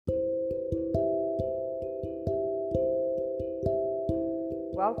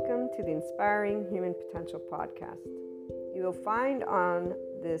Welcome to the Inspiring Human Potential podcast. You will find on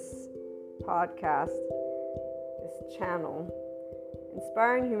this podcast, this channel,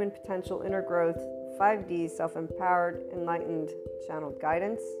 Inspiring Human Potential Inner Growth 5D Self-Empowered Enlightened Channeled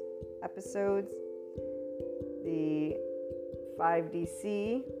Guidance episodes, the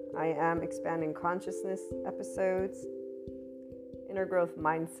 5DC I Am Expanding Consciousness episodes, Inner Growth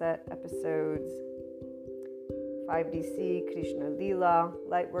Mindset episodes, 5DC Krishna Lila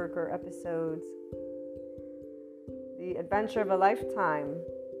Lightworker episodes, The Adventure of a Lifetime,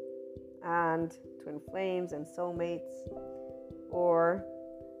 and Twin Flames and Soulmates, or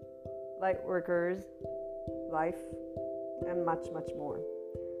Lightworkers, Life, and much, much more.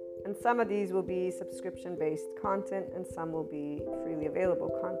 And some of these will be subscription-based content and some will be freely available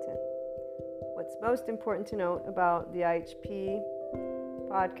content. What's most important to note about the IHP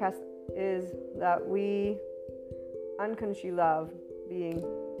podcast is that we unconsciously love being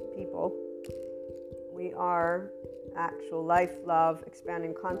people. We are actual life, love,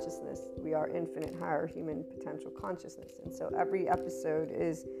 expanding consciousness. We are infinite higher human potential consciousness. And so every episode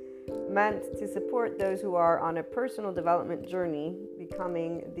is meant to support those who are on a personal development journey,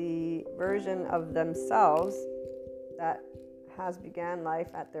 becoming the version of themselves that has began life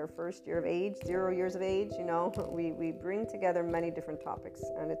at their first year of age, 0 years of age. We bring together many different topics,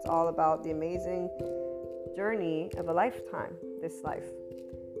 and it's all about the amazing journey of a lifetime, this life.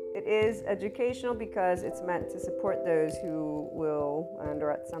 It is educational because it's meant to support those who will, and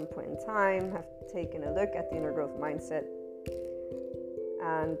or at some point in time, have taken a look at the inner growth mindset.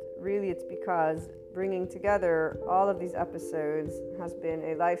 And really it's because bringing together all of these episodes has been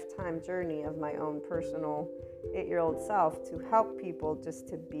a lifetime journey of my own personal 8-year-old self to help people just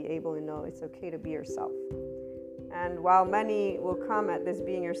to be able to know it's okay to be yourself. And while many will come at this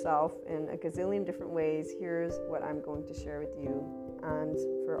being yourself in a gazillion different ways, here's what I'm going to share with you. And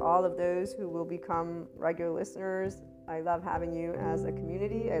for all of those who will become regular listeners, I love having you as a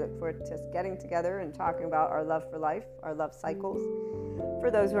community. I look forward to getting together and talking about our love for life, our love cycles. For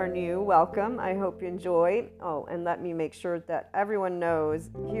those who are new, welcome. I hope you enjoy. Oh, and let me make sure that everyone knows,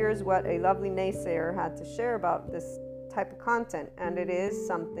 here's what a lovely naysayer had to share about this type of content. And it is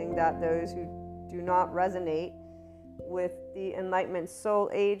something that those who do not resonate with the Enlightenment Soul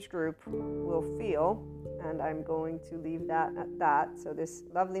age group will feel, and I'm going to leave that at that. So this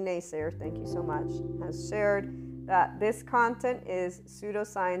lovely naysayer, thank you so much, has shared that this content is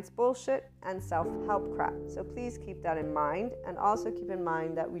pseudoscience bullshit and self-help crap. So please keep that in mind, and also keep in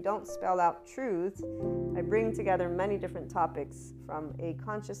mind that we don't spell out truth. I bring together many different topics from a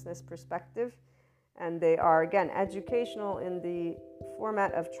consciousness perspective, and they are, again, educational in the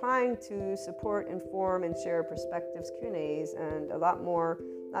format of trying to support, inform, and share perspectives, Q&As, and a lot more,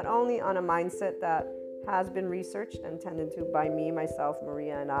 not only on a mindset that has been researched and tended to by me, myself,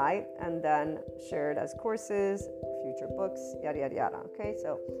 Maria, and I, and then shared as courses, future books, yada, yada, yada. Okay,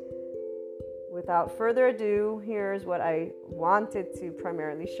 so without further ado, here's what I wanted to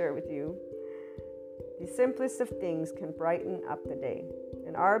primarily share with you. The simplest of things can brighten up the day.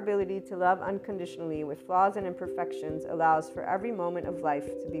 And our ability to love unconditionally with flaws and imperfections allows for every moment of life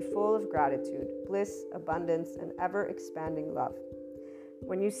to be full of gratitude, bliss, abundance, and ever-expanding love.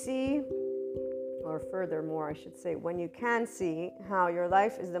 When you see, or furthermore, I should say, when you can see how your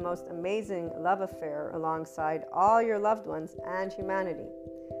life is the most amazing love affair alongside all your loved ones and humanity,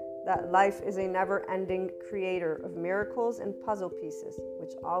 that life is a never-ending creator of miracles and puzzle pieces,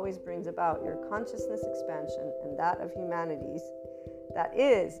 which always brings about your consciousness expansion and that of humanity's. That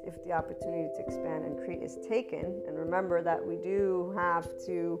is, if the opportunity to expand and create is taken. And remember that we do have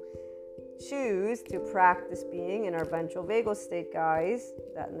to choose to practice being in our ventral vagal state, guys,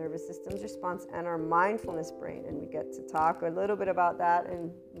 that nervous system's response, and our mindfulness brain. And we get to talk a little bit about that in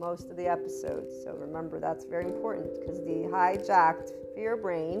most of the episodes. So remember, that's very important, because the hijacked fear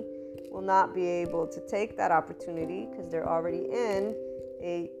brain will not be able to take that opportunity because they're already in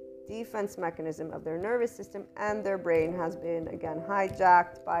a defense mechanism of their nervous system, and their brain has been, again,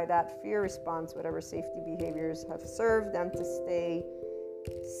 hijacked by that fear response, whatever safety behaviors have served them to stay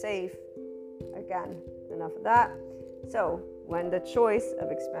safe. Again, enough of that. So when the choice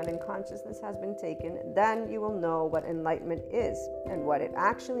of expanding consciousness has been taken, then you will know what enlightenment is and what it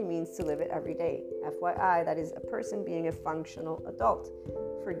actually means to live it every day. FYI, that is a person being a functional adult.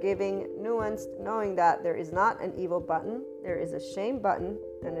 Forgiving, nuanced, knowing that there is not an evil button, there is a shame button,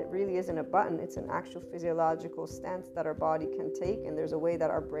 and it really isn't a button, it's an actual physiological stance that our body can take, and there's a way that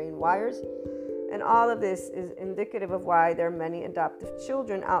our brain wires. And all of this is indicative of why there are many adoptive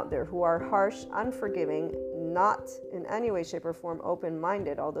children out there who are harsh, unforgiving, not in any way, shape, or form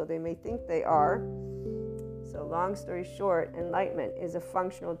open-minded, although they may think they are. So long story short, enlightenment is a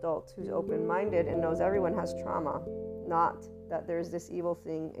functional adult who's open-minded and knows everyone has trauma, not that there's this evil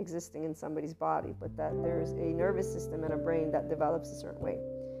thing existing in somebody's body, but that there's a nervous system and a brain that develops a certain way.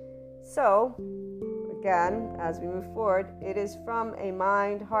 So, again, as we move forward, it is from a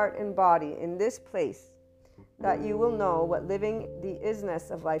mind, heart, and body in this place that you will know what living the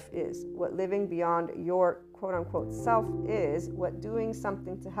isness of life is, what living beyond your quote-unquote self is, what doing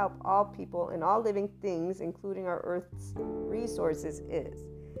something to help all people and all living things, including our Earth's resources, is.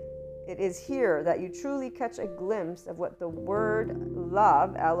 It is here that you truly catch a glimpse of what the word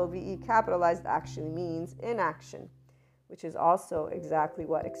love, L-O-V-E capitalized, actually means in action, which is also exactly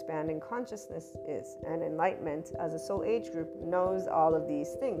what expanding consciousness is. And enlightenment, as a soul age group, knows all of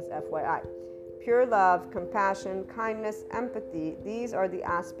these things, FYI. Pure love, compassion, kindness, empathy, these are the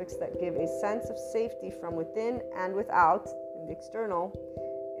aspects that give a sense of safety from within and without, in the external.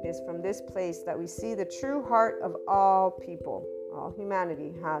 It is from this place that we see the true heart of all people. All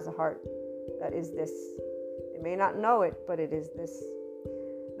humanity has a heart that is this. They may not know it, but it is this.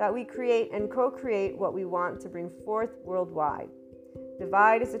 That we create and co-create what we want to bring forth worldwide.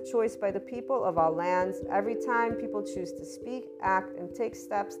 Divide is a choice by the people of all lands. Every time people choose to speak, act, and take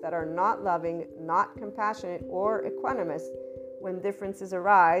steps that are not loving, not compassionate, or equanimous when differences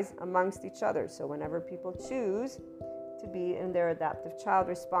arise amongst each other. So whenever people choose to be in their adaptive child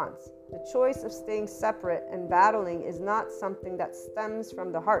response, the choice of staying separate and battling is not something that stems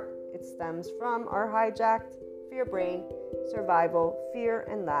from the heart. It stems from our hijacked fear brain, survival, fear,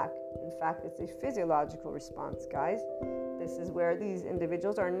 and lack. In fact, it's a physiological response, guys. This is where these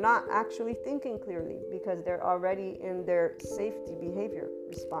individuals are not actually thinking clearly because they're already in their safety behavior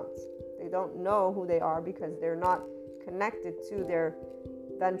response. They don't know who they are because they're not connected to their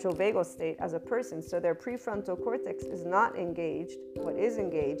ventral vagal state as a person. So their prefrontal cortex is not engaged. What is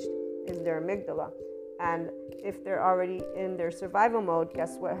engaged is their amygdala. And if they're already in their survival mode,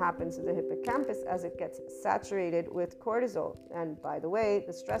 guess what happens to the hippocampus as it gets saturated with cortisol? And by the way,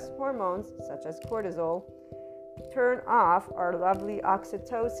 the stress hormones, such as cortisol, turn off our lovely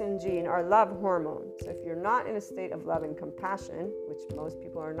oxytocin gene, our love hormone. So if you're not in a state of love and compassion, which most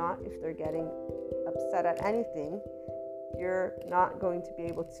people are not if they're getting upset at anything, you're not going to be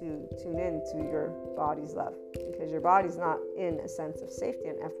able to tune in to your body's love because your body's not in a sense of safety.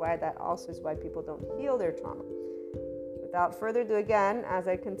 And FYI, that also is why people don't heal their trauma. Without further ado, again, as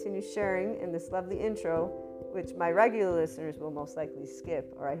I continue sharing in this lovely intro, which my regular listeners will most likely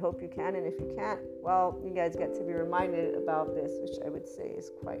skip, or I hope you can, and if you can't, well, you guys get to be reminded about this, which I would say is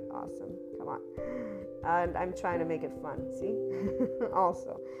quite awesome. Come on. And I'm trying to make it fun, see?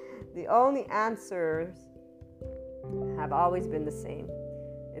 Also, the only answers have always been the same.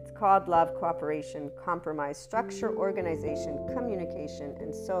 It's called love, cooperation, compromise, structure, organization, communication,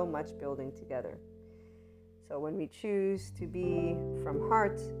 and so much building together. So when we choose to be from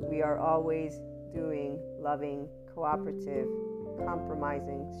heart, we are always doing loving, cooperative,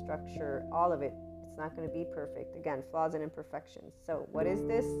 compromising, structure, all of it. It's not going to be perfect. Again, flaws and imperfections. So what is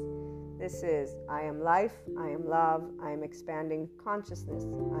this? This is I am life, I am love, I am expanding consciousness,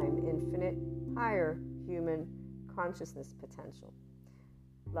 I am infinite, higher human consciousness potential.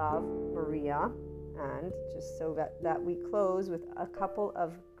 Love, Maria. And just so that we close with a couple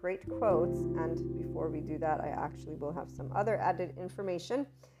of great quotes, and before we do that, I actually will have some other added information.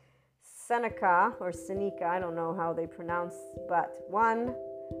 Seneca, or Seneca, I don't know how they pronounce, but one,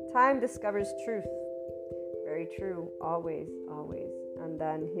 time discovers truth. Very true, always, always. And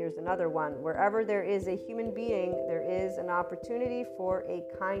then here's another one. Wherever there is a human being, there is an opportunity for a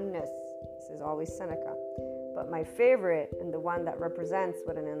kindness. This is always Seneca. But my favorite, and the one that represents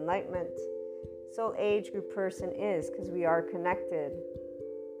what an enlightenment soul age group person is, because we are connected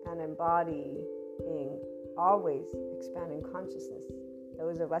and embodying always expanding consciousness.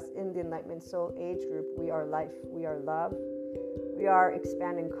 Those of us in the enlightenment soul age group, we are life, we are love, we are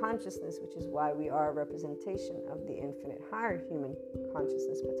expanding consciousness, which is why we are a representation of the infinite higher human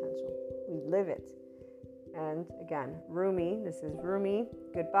consciousness potential. We live it. And again, Rumi, this is Rumi,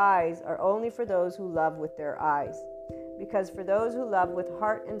 goodbyes are only for those who love with their eyes. Because for those who love with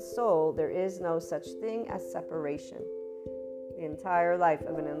heart and soul, there is no such thing as separation. The entire life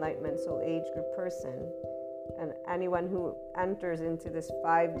of an enlightenment soul age group person, and anyone who enters into this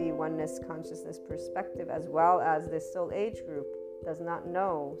 5D oneness consciousness perspective, as well as this soul age group, does not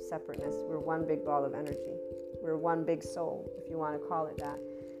know separateness. We're one big ball of energy. We're one big soul, if you want to call it that.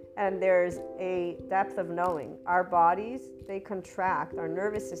 And there's a depth of knowing. Our bodies, they contract. Our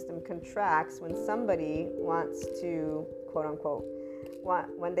nervous system contracts when somebody wants to, quote unquote,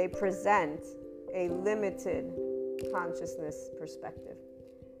 when they present a limited consciousness perspective.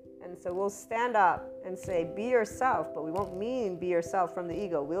 And so we'll stand up and say, be yourself, but we won't mean be yourself from the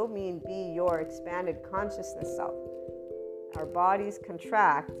ego. We'll mean be your expanded consciousness self. Our bodies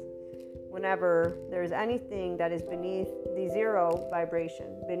contract whenever there's anything that is beneath the zero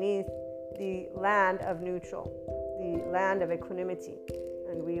vibration, beneath the land of neutral, the land of equanimity.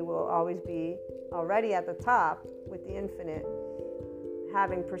 And we will always be already at the top with the infinite,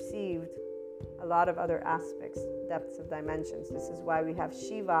 having perceived a lot of other aspects, depths of dimensions. This is why we have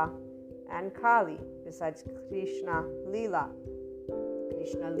Shiva and Kali, besides Krishna Lila.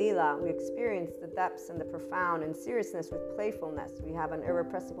 Krishna Lila, we experience the depths and the profound and seriousness with playfulness. We have an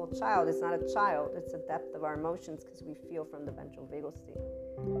irrepressible child. It's not a child, it's the depth of our emotions because we feel from the ventral vagal state.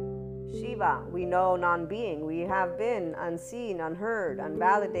 Shiva, we know non-being. We have been unseen, unheard,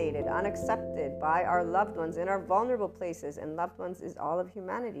 unvalidated, unaccepted by our loved ones in our vulnerable places. And loved ones is all of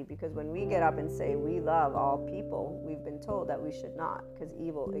humanity, because when we get up and say we love all people, we've been told that we should not, because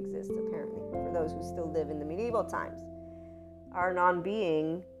evil exists apparently for those who still live in the medieval times. Our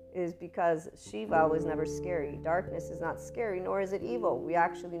non-being is because Shiva was never scary. Darkness is not scary, nor is it evil. We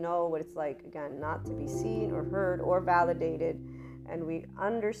actually know what it's like, again, not to be seen or heard or validated. And we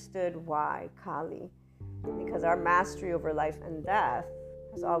understood why, Kali, because our mastery over life and death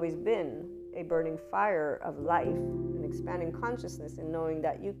has always been a burning fire of life, an expanding consciousness, and knowing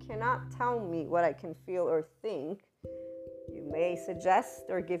that you cannot tell me what I can feel or think. You may suggest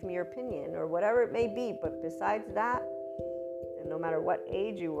or give me your opinion or whatever it may be, but besides that, and no matter what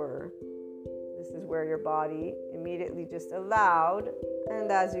age you were, this is where your body immediately just allowed,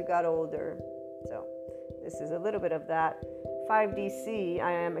 and as you got older. So this is a little bit of that 5DC,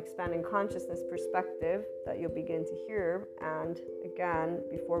 I am expanding consciousness perspective that you'll begin to hear. And again,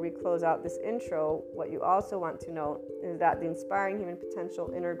 before we close out this intro, what you also want to know is that the Inspiring Human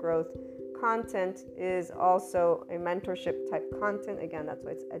Potential Inner Growth content is also a mentorship type content. Again, that's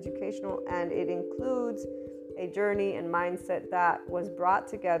why it's educational, and it includes a journey and mindset that was brought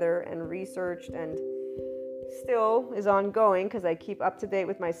together and researched and still is ongoing, because I keep up to date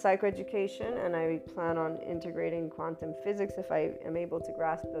with my psychoeducation, and I plan on integrating quantum physics if I am able to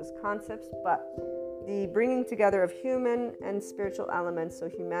grasp those concepts. But the bringing together of human and spiritual elements, so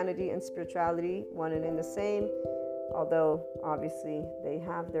humanity and spirituality, one and in the same, although obviously they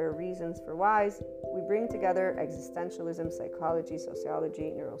have their reasons for whys, we bring together existentialism, psychology,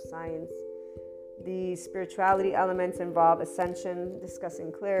 sociology, neuroscience. The spirituality elements involve ascension,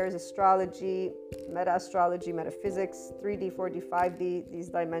 discussing clairs, astrology, meta-astrology, metaphysics, 3D, 4D, 5D, these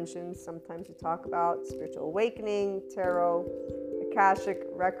dimensions. Sometimes we talk about spiritual awakening, tarot, Akashic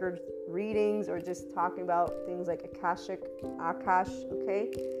record readings, or just talking about things like Akashic, Akash,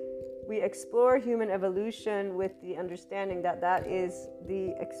 okay? We explore human evolution with the understanding that that is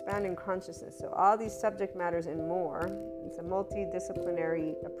the expanding consciousness. So all these subject matters and more. It's a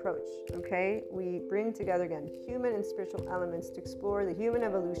multidisciplinary approach, okay? We bring together, again, human and spiritual elements to explore the human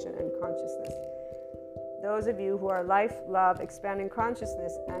evolution and consciousness. Those of you who are life, love, expanding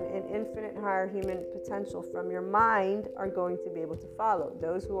consciousness, and in infinite higher human potential from your mind are going to be able to follow.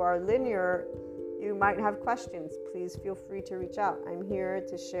 Those who are linear, you might have questions. Please feel free to reach out. I'm here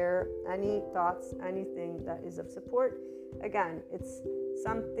to share any thoughts, anything that is of support. Again, it's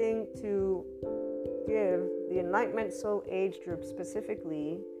something to give the Enlightenment Soul Age group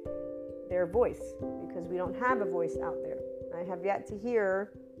specifically their voice, because we don't have a voice out there. I have yet to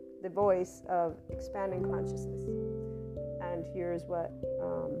hear the voice of expanding consciousness. And here's what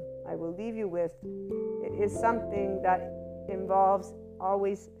I will leave you with. It is something that involves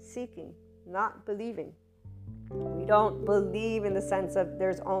always seeking, not believing. We don't believe in the sense of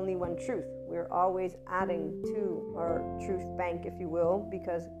there's only one truth. We're always adding to our truth bank, if you will,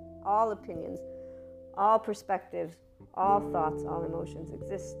 because all opinions, all perspectives, all thoughts, all emotions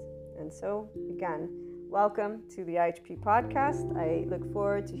exist. And so, again, welcome to the IHP podcast. I look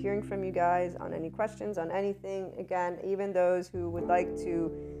forward to hearing from you guys on any questions, on anything. Again, even those who would like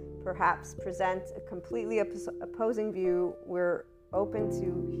to perhaps present a completely opposing view, we're open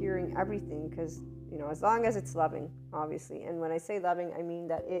to hearing everything, because, you know, as long as it's loving, obviously. And when I say loving, I mean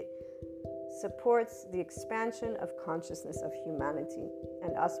that it supports the expansion of consciousness of humanity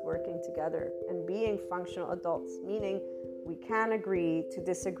and us working together and being functional adults, meaning we can agree to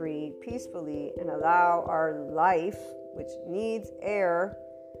disagree peacefully and allow our life, which needs air,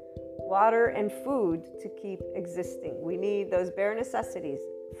 water, and food to keep existing. We need those bare necessities.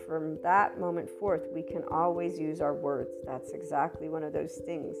 From that moment forth, we can always use our words. That's exactly one of those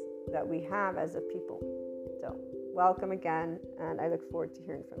things that we have as a people. So, welcome again, and I look forward to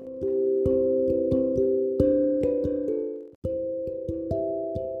hearing from you.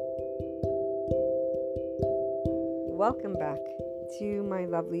 Welcome back to my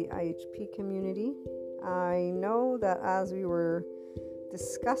lovely IHP community. I know that as we were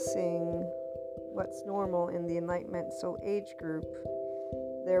discussing what's normal in the Enlightenment Soul Age group,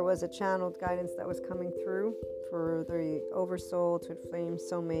 there was a channeled guidance that was coming through for the Oversoul, Twin Flame,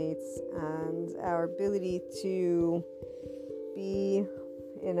 Soulmates, and our ability to be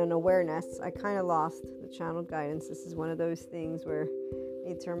in an awareness. I kind of lost the channeled guidance. This is one of those things where I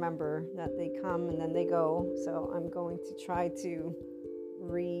need to remember that they come and then they go. So I'm going to try to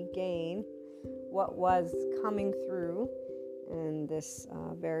regain what was coming through in this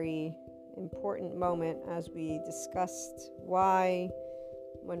very important moment as we discussed why,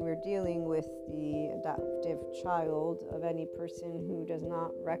 when we're dealing with the adaptive child of any person who does not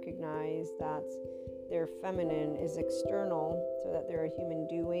recognize that their feminine is external, so that they're a human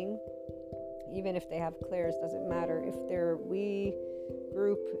doing, even if they have clairs, doesn't matter. If their we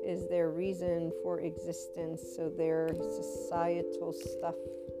group is their reason for existence, so their societal stuff,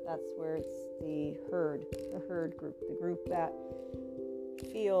 that's where it's the herd group, the group that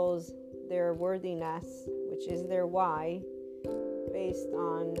feels their worthiness, which is their why, based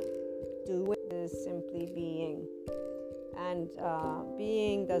on doing is simply being. And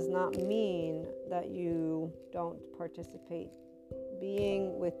being does not mean that you don't participate.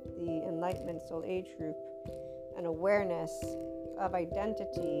 Being with the Enlightenment Soul Age group, an awareness of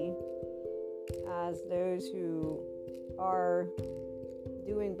identity as those who are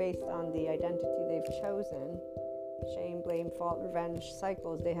doing based on the identity they've chosen. Shame, blame, fault, revenge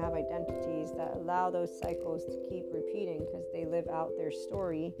cycles. They have identities that allow those cycles to keep repeating because they live out their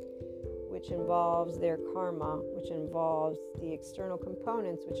story, which involves their karma, which involves the external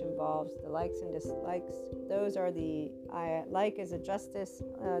components, which involves the likes and dislikes. Those are the like is a justice,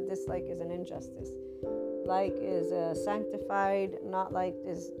 dislike is an injustice. Like is sanctified, not liked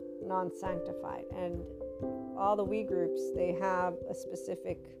is non-sanctified. And all the we groups, they have a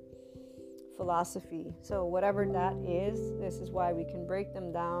specific philosophy. So whatever that is, this is why we can break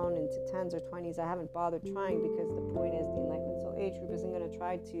them down into 10s or 20s. I haven't bothered trying because the point is the Enlightenment Soul Age group isn't going to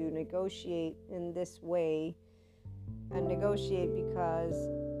try to negotiate in this way, and negotiate because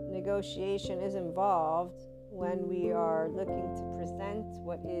negotiation is involved when we are looking to present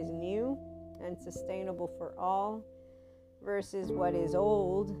what is new and sustainable for all versus what is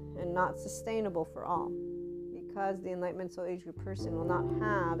old and not sustainable for all. Because the Enlightenment Soul Age group person will not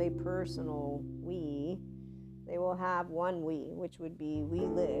have a personal we, they will have one we, which would be we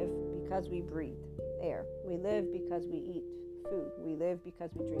live because we breathe air. We live because we eat food. We live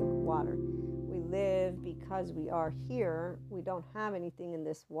because we drink water. We live because we are here. We don't have anything in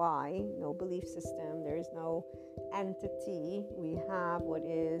this why, no belief system. There is no entity. We have what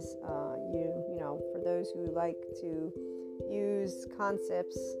is, you know, for those who like to use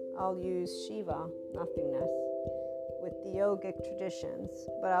concepts, I'll use Shiva, nothingness, with the yogic traditions,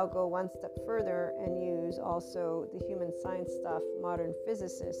 but I'll go one step further and use also the human science stuff. Modern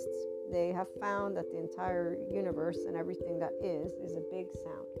physicists, they have found that the entire universe and everything that is a big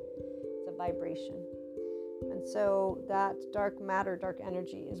sound. It's a vibration. And so that dark matter, dark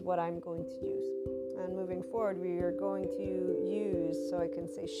energy is what I'm going to use. And moving forward, we are going to use, so I can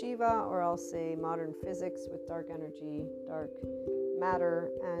say Shiva, or I'll say modern physics with dark energy, dark matter,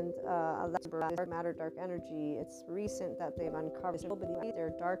 and dark matter, dark energy. It's recent that they've uncovered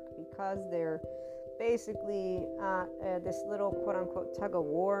they're dark because they're basically this little quote-unquote tug of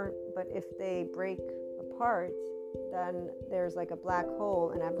war, but if they break apart, then there's like a black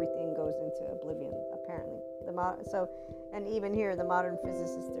hole and everything goes into oblivion, apparently. And even here, the modern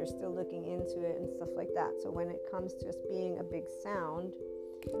physicists, they're still looking into it and stuff like that. So when it comes to us being a big sound,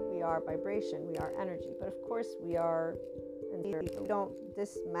 we are vibration, we are energy. But of course we are, and we don't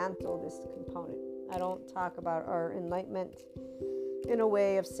dismantle this component. I don't talk about our enlightenment in a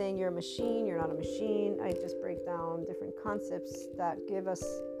way of saying you're a machine, you're not a machine. I just break down different concepts that give us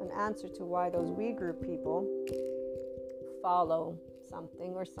an answer to why those we group people follow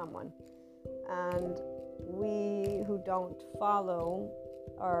something or someone. And we who don't follow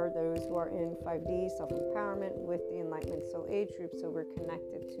are those who are in 5D self-empowerment with the Enlightenment Soul Age group. So we're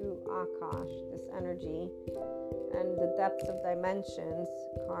connected to Akash, this energy, and the depths of dimensions,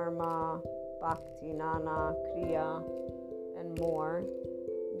 karma, bhakti, nana, kriya, and more,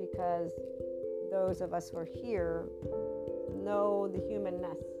 because those of us who are here know the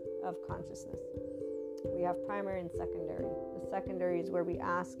humanness of consciousness. We have primary and secondary. The secondary is where we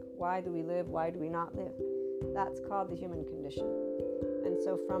ask, why do we live? Why do we not live? That's called the human condition. And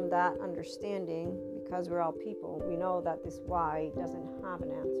so from that understanding, because we're all people, we know that this why doesn't have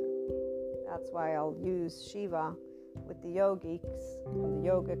an answer. That's why I'll use Shiva with the yogics from the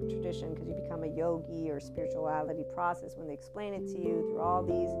yoga tradition, because you become a yogi or spirituality process when they explain it to you through all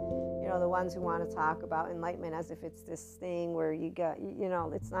these, the ones who want to talk about enlightenment as if it's this thing where you got,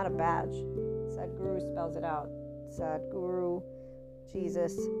 it's not a badge. Sadhguru spells it out. Sadhguru,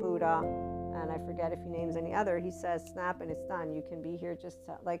 Jesus, Buddha, and I forget if he names any other. He says, snap and it's done. You can be here just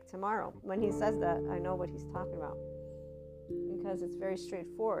like tomorrow. When he says that, I know what he's talking about, because it's very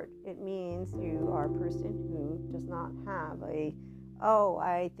straightforward. It means you are a person who does not have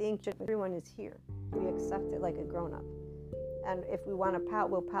I think everyone is here. We accept it like a grown-up. And if we want to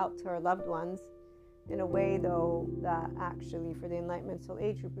pout, we'll pout to our loved ones in a way, though, that actually for the Enlightenment Soul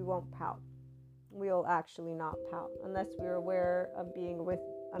Age group, we won't pout. We'll actually not pout unless we're aware of being with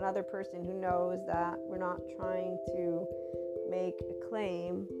another person who knows that we're not trying to make a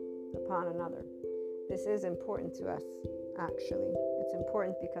claim upon another. This is important to us, actually. It's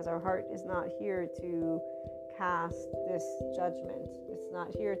important because our heart is not here to cast this judgment. It's not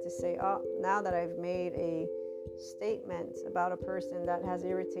here to say, now that I've made a statement about a person that has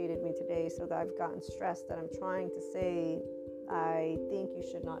irritated me today, so that I've gotten stressed, that I'm trying to say, I think you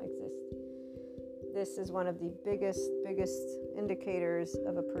should not exist. This is one of the biggest indicators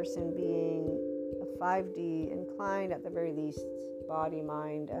of a person being a 5D inclined, at the very least, body,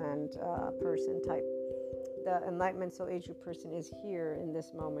 mind, and person type. The Enlightenment Soul Age group person is here in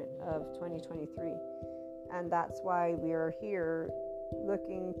this moment of 2023. And that's why we are here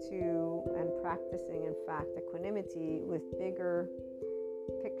looking to and practicing, in fact, equanimity with bigger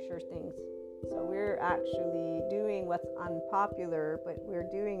picture things. So we're actually doing what's unpopular, but we're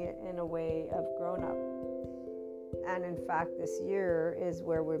doing it in a way of grown up. And in fact, this year is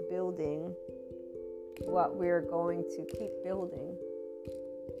where we're building what we're going to keep building.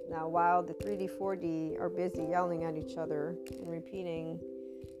 Now, while the 3D, 4D are busy yelling at each other and repeating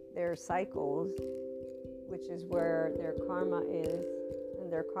their cycles, which is where their karma is,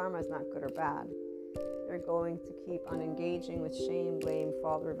 and their karma is not good or bad. They're going to keep on engaging with shame, blame,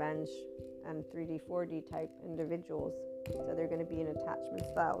 fault, revenge, and 3D, 4D type individuals. So they're going to be in attachment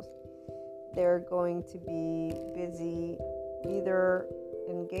styles. They're going to be busy either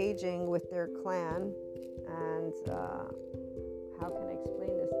engaging with their clan and how can I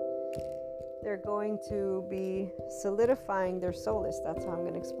explain this? They're going to be solidifying their soulless. That's how I'm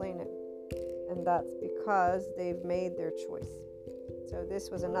going to explain it. And that's because they've made their choice. So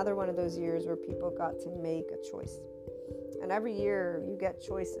this was another one of those years where people got to make a choice. And every year you get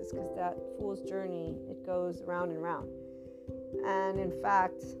choices, because that fool's journey, it goes round and round. And in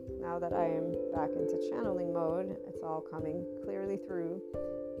fact, now that I am back into channeling mode, it's all coming clearly through.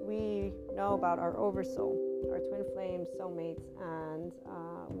 We know about our oversoul, our twin flames, soulmates, and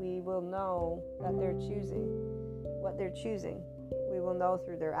we will know that they're choosing what they're choosing. We will know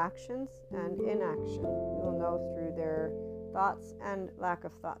through their actions and inaction. We will know through their thoughts and lack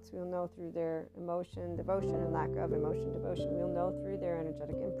of thoughts. We will know through their emotion, devotion, and lack of emotion, devotion. We will know through their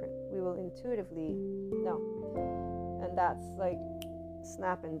energetic imprint. We will intuitively know. And that's like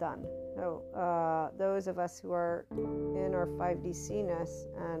snap and done. So those of us who are in our 5D C-ness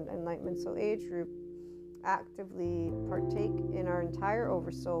and Enlightenment Soul Age group actively partake in our entire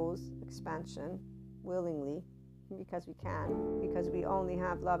Oversoul's expansion willingly, because we can, because we only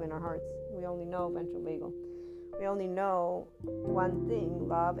have love in our hearts. We only know ventral vagal. We only know one thing,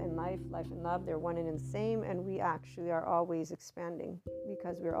 love and life, life and love. They're one and the same, and we actually are always expanding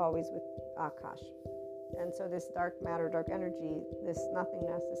because we're always with Akash. And so this dark matter, dark energy, this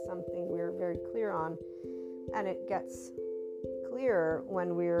nothingness is something we're very clear on, and it gets clearer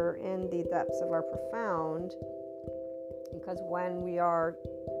when we're in the depths of our profound, because when we are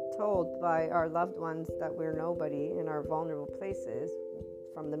told by our loved ones that we're nobody in our vulnerable places,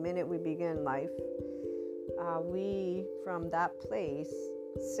 from the minute we begin life, we, from that place,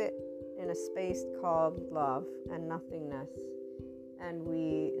 sit in a space called love and nothingness. And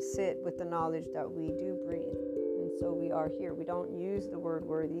we sit with the knowledge that we do breathe. And so we are here. We don't use the word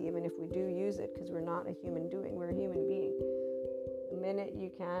worthy, even if we do use it, because we're not a human doing. We're a human being. The minute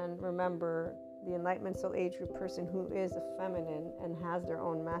you can remember the Enlightenment Soul Age group person who is a feminine and has their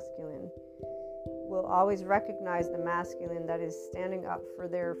own masculine will always recognize the masculine that is standing up for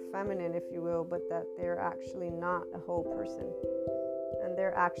their feminine, if you will, but that they're actually not a whole person. And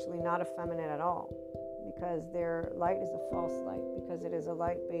they're actually not a feminine at all, because their light is a false light, because it is a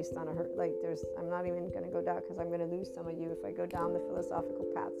light based on a hurt. Like I'm not even going to go down, because I'm going to lose some of you if I go down the philosophical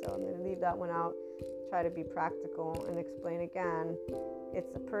path. So I'm going to leave that one out, try to be practical and explain again.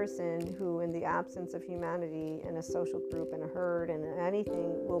 It's a person who, in the absence of humanity and a social group and a herd and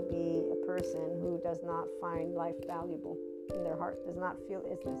anything, will be a person who does not find life valuable in their heart, does not feel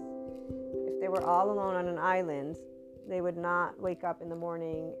isness. If they were all alone on an island They would not wake up in the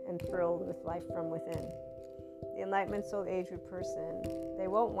morning and thrilled with life from within. The Enlightenment Soul Age group person, they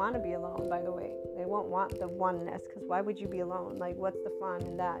won't want to be alone, by the way. They won't want the oneness, because why would you be alone? Like, what's the fun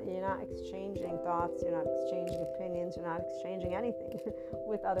in that? You're not exchanging thoughts, you're not exchanging opinions, you're not exchanging anything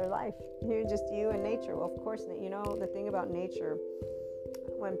with other life. You're just you and nature. Well, of course, the thing about nature,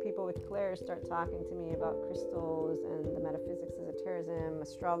 when people with clairs start talking to me about crystals and the metaphysics, esotericism,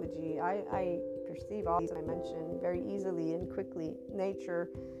 astrology, I perceive all these I mentioned very easily and quickly. Nature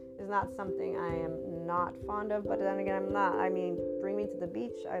is not something I am not fond of, but then again, I'm not. I mean, bring me to the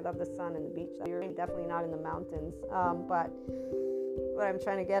beach. I love the sun and the beach. You're definitely not in the mountains. But what I'm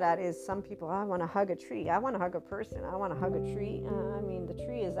trying to get at is some people, I want to hug a tree. I want to hug a person. I want to hug a tree. I mean, the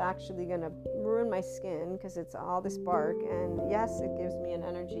tree is actually going to ruin my skin because it's all this bark. And yes, it gives me an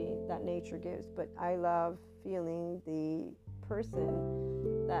energy that nature gives, but I love feeling the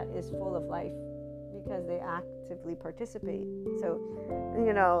person that is full of life because they actively participate. So,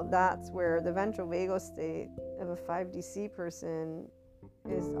 that's where the ventral vagal state of a 5DC person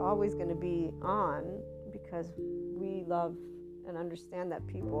is always going to be on, because we love and understand that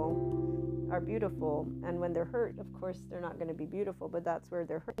people are beautiful, and when they're hurt, of course they're not going to be beautiful, but that's where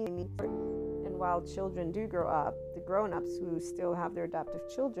they're hurting. And while children do grow up, the grown-ups who still have their adoptive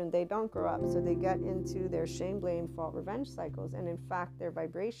children, they don't grow up, so they get into their shame, blame, fault, revenge cycles, and in fact their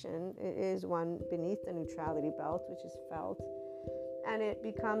vibration is one beneath the neutrality belt, which is felt, and it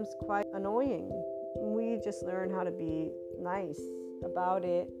becomes quite annoying. We just learn how to be nice about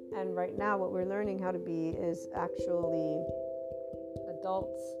it, and right now what we're learning how to be is actually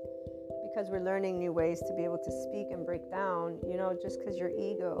adults, because we're learning new ways to be able to speak and break down. Just because your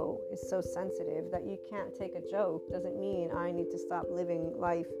ego is so sensitive that you can't take a joke doesn't mean I need to stop living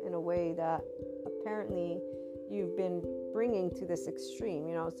life in a way that apparently you've been bringing to this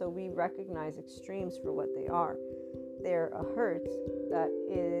extreme. So we recognize extremes for what they are. They're a hurt that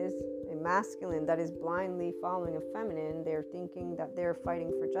is a masculine that is blindly following a feminine. They're thinking that they're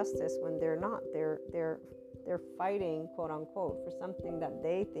fighting for justice when they're not. They're fighting, quote unquote, for something that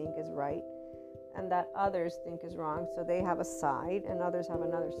they think is right and that others think is wrong. So they have a side and others have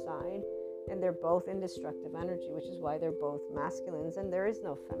another side, and they're both in destructive energy, which is why they're both masculines, and there is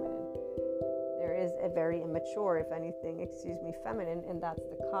no feminine. There is a very immature, if anything, feminine, and that's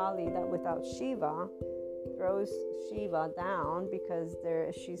the Kali that without Shiva throws Shiva down, because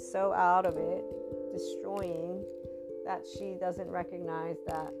she's so out of it, destroying, that she doesn't recognize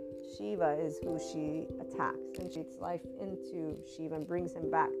that Shiva is who she attacks, and she takes life into Shiva and brings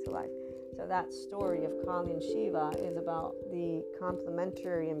him back to life. So that story of Kali and Shiva is about the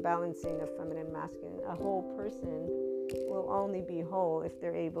complementary and balancing of feminine and masculine. A whole person will only be whole if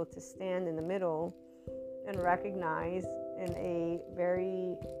they're able to stand in the middle and recognize in a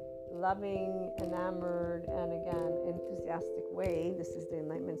very loving, enamored, and again, enthusiastic way, this is the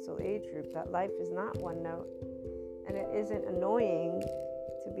Enlightenment Soul Age group, that life is not one note, and it isn't annoying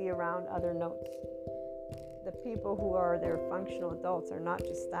to be around other notes. The people who are their functional adults are not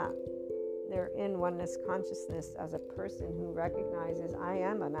just that. They're in oneness consciousness as a person who recognizes I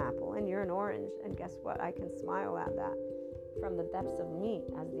am an apple and you're an orange, and guess what? I can smile at that from the depths of me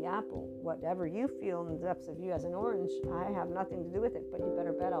as the apple. Whatever you feel in the depths of you as an orange, I have nothing to do with it, but you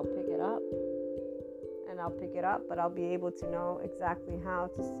better bet I'll pick it up. And I'll pick it up, but I'll be able to know exactly how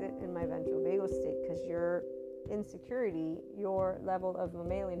to sit in my ventral vagal state, because your insecurity, your level of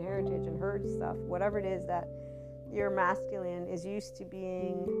mammalian heritage and herd stuff, whatever it is that your masculine is used to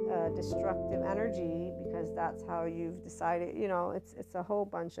being destructive energy, because that's how you've decided, it's a whole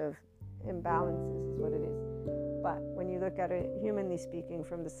bunch of imbalances is what it is. But when you look at it, humanly speaking,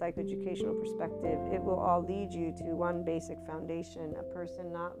 from the psychoeducational perspective, it will all lead you to one basic foundation: a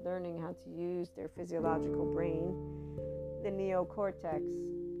person not learning how to use their physiological brain, the neocortex.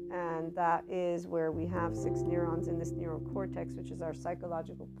 And that is where we have 6 neurons in this neural cortex, which is our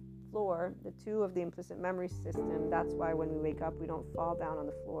psychological floor, the 2 of the implicit memory system. That's why when we wake up, we don't fall down on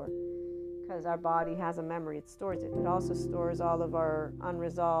the floor, because our body has a memory. It stores it. It also stores all of our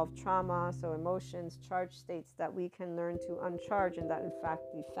unresolved trauma, so emotions, charged states that we can learn to uncharge, and that in fact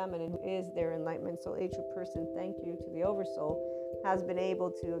the feminine, who is their Enlightenment Soul Age person, thank you to the Oversoul, has been able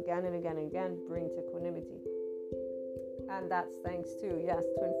to again and again and again bring to equanimity. And that's thanks to, yes,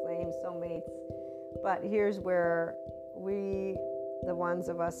 twin flames, soulmates. But here's where we, the ones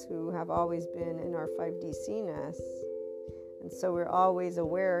of us who have always been in our 5DC-ness, and so we're always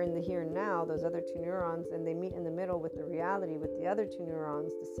aware in the here and now, those other 2 neurons, and they meet in the middle with the reality with the other 2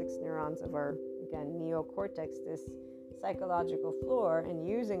 neurons, the 6 neurons of our, again, neocortex, this psychological floor and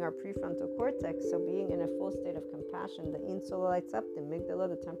using our prefrontal cortex, so being in a full state of compassion, the insula lights up, the amygdala,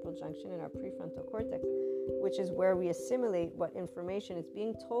 the temporal junction, and our prefrontal cortex, which is where we assimilate what information is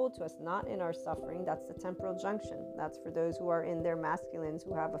being told to us, not in our suffering. That's the temporal junction. That's for those who are in their masculines,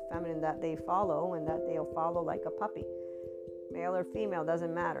 who have a feminine that they follow, and that they'll follow like a puppy. Male or female,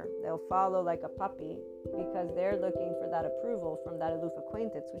 doesn't matter. They'll follow like a puppy because they're looking for that approval from that aloof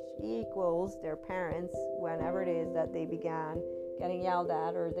acquaintance, which equals their parents whenever it is that they began getting yelled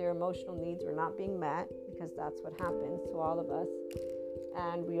at or their emotional needs were not being met, because that's what happens to all of us.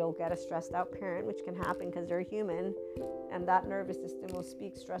 And we'll get a stressed out parent, which can happen because they're human, and that nervous system will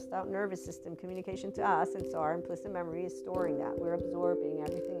speak stressed out nervous system communication to us, and so our implicit memory is storing that. We're absorbing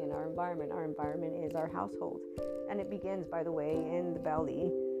everything in our environment. Our environment is our household, and it begins, by the way, in the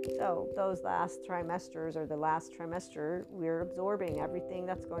belly. So those last trimesters, or the last trimester, we're absorbing everything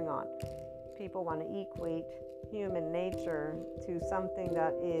that's going on. People want to equate human nature to something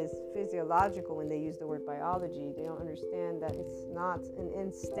that is physiological when they use the word biology. They don't understand that it's not an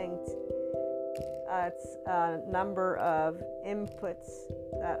instinct. It's a number of inputs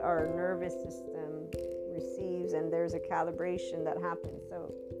that our nervous system receives, and there's a calibration that happens.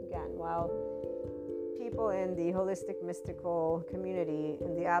 So again, while people in the holistic mystical community,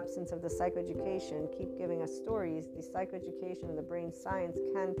 in the absence of the psychoeducation, keep giving us stories, the psychoeducation and the brain science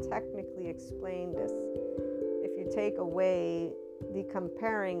can technically explain this. If you take away the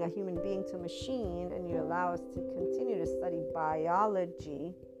comparing a human being to a machine and you allow us to continue to study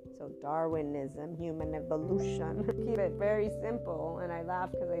biology, so Darwinism, human evolution, keep it very simple. And I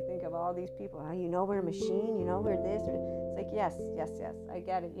laugh because I think of all these people, you know, we're a machine, you know, we're this. It's like, yes, I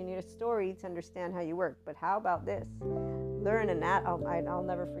get it. You need a story to understand how you work. But how about this? Learn I'll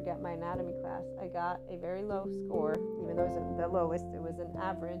never forget my anatomy class. I got a very low score, even though it was the lowest. It was an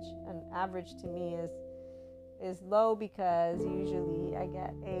average. An average to me is low because usually I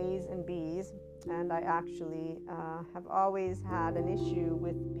get A's and B's, and I actually have always had an issue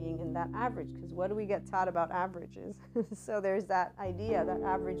with being in that average, because what do we get taught about averages? So there's that idea that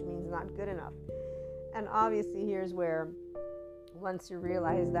average means not good enough. And obviously here's where, once you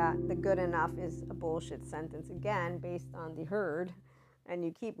realize that the good enough is a bullshit sentence, again, based on the herd, and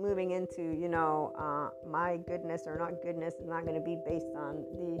you keep moving into, my goodness or not goodness is not going to be based on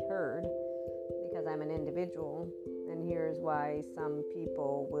the herd, because I'm an individual. And here's why some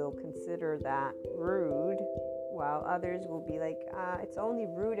people will consider that rude, while others will be like, it's only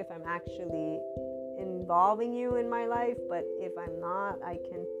rude if I'm actually involving you in my life, but if I'm not, I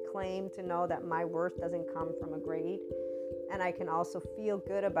can claim to know that my worth doesn't come from a grade, and I can also feel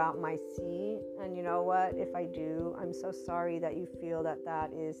good about my C. And you know what, if I do, I'm so sorry that you feel that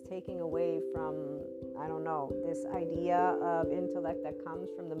that is taking away from, I don't know, this idea of intellect that comes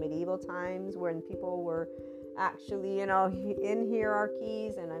from the medieval times when people were actually, in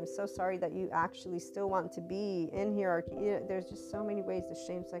hierarchies. And I'm so sorry that you actually still want to be in hierarchy. There's just so many ways the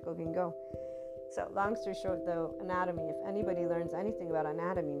shame cycle can go. So long story short, though, anatomy, if anybody learns anything about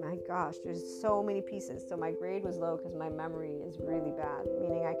anatomy, my gosh, there's so many pieces. So my grade was low because my memory is really bad,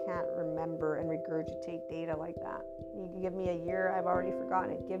 meaning I can't remember and regurgitate data like that. You give me a year, I've already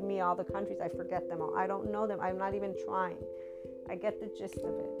forgotten it. Give me all the countries, I forget them all. I don't know them. I'm not even trying. I get the gist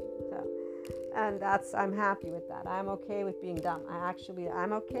of it. So, and I'm happy with that. I'm okay with being dumb.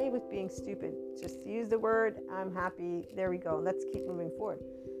 I'm okay with being stupid. Just use the word, I'm happy. There we go. Let's keep moving forward.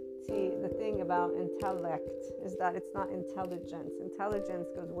 See, the thing about intellect is that it's not intelligence. Intelligence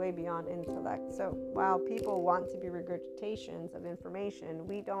goes way beyond intellect. So while people want to be regurgitations of information,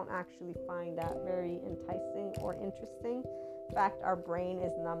 we don't actually find that very enticing or interesting. In fact, our brain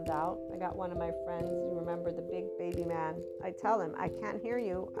is numbed out. I got one of my friends, you remember the big baby man? I tell him, I can't hear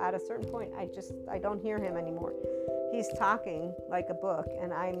you. At a certain point, I don't hear him anymore. He's talking like a book,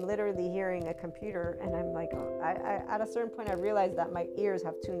 and I'm literally hearing a computer, and I'm like, at a certain point, I realized that my ears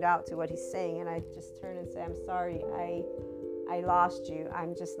have tuned out to what he's saying, and I just turn and say, I'm sorry, I lost you.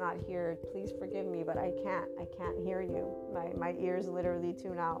 I'm just not here. Please forgive me, but I can't hear you. My ears literally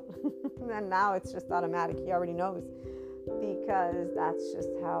tune out. And now it's just automatic. He already knows, because that's just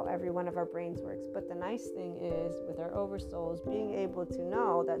how every one of our brains works. But the nice thing is, with our oversouls, being able to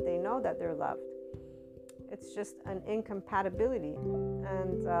know that they know that they're loved. It's just an incompatibility,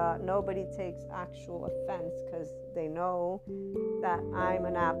 and nobody takes actual offense because they know that I'm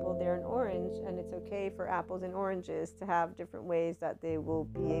an apple, they're an orange, and it's okay for apples and oranges to have different ways that they will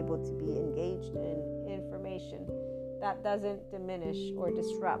be able to be engaged in information. That doesn't diminish or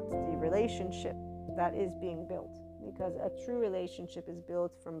disrupt the relationship that is being built, because a true relationship is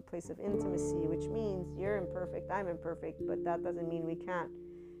built from a place of intimacy, which means you're imperfect, I'm imperfect, but that doesn't mean we can't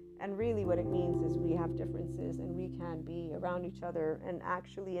And really what it means is we have differences and we can be around each other and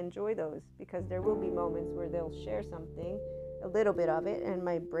actually enjoy those, because there will be moments where they'll share something, a little bit of it, and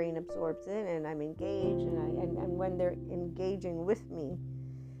my brain absorbs it and I'm engaged, and when they're engaging with me,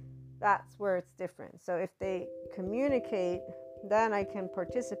 that's where it's different. So if they communicate, then I can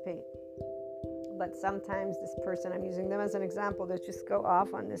participate. But sometimes this person, I'm using them as an example, they just go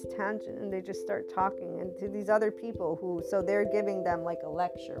off on this tangent and they just start talking, and to these other people who, so they're giving them like a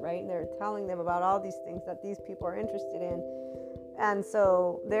lecture, right? And they're telling them about all these things that these people are interested in. And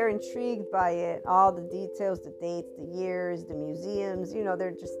so they're intrigued by it, all the details, the dates, the years, the museums,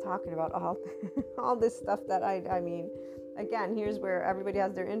 they're just talking about all this stuff that I mean, again, here's where everybody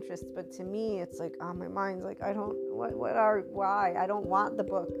has their interests, but to me, it's like, my mind's like, why? I don't want the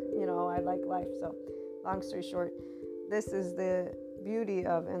book, I like life. So long story short, this is the beauty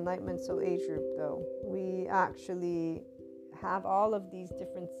of Enlightenment Soul Age Group, though. We actually have all of these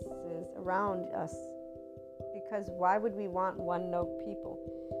differences around us, because why would we want one-note people?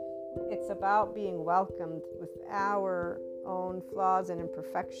 It's about being welcomed with our own flaws and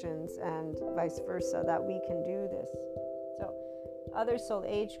imperfections, and vice versa, that we can do this. So other soul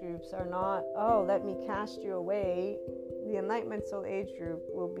age groups are not, let me cast you away. The Enlightenment Soul Age Group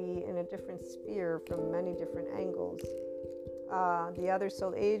will be in a different sphere from many different angles. The other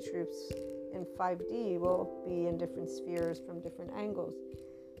soul age groups in 5D will be in different spheres from different angles.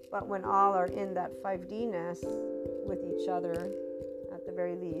 But when all are in that 5D-ness with each other, at the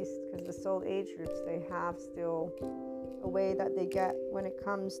very least, because the soul age groups, they have still a way that they get when it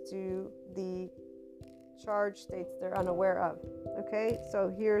comes to the charge states they're unaware of. Okay,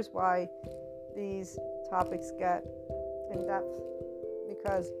 so here's why these topics get in depth,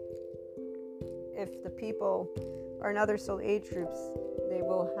 because if the people are in other soul age groups, they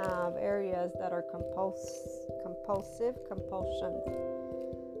will have areas that are compulsions.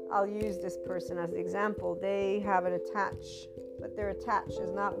 I'll use this person as the example. They have an attach, but their attach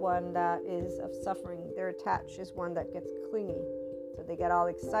is not one that is of suffering. Their attach is one that gets clingy. So they get all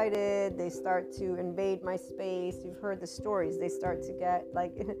excited. They start to invade my space. You've heard the stories. They start to get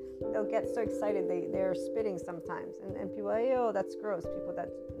like, they'll get so excited. They're spitting sometimes. And people are like, oh, that's gross. People that,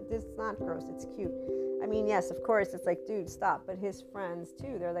 this is not gross. It's cute. I mean, yes, of course, it's like, dude, stop. But his friends,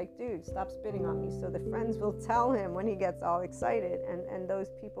 too, they're like, dude, stop spitting on me. So the friends will tell him when he gets all excited. And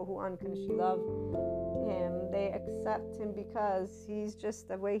those people who unconditionally love him, they accept him because he's just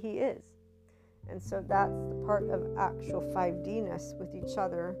the way he is. And so that's the part of actual 5D-ness with each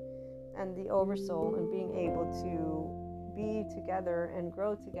other and the oversoul, and being able to be together and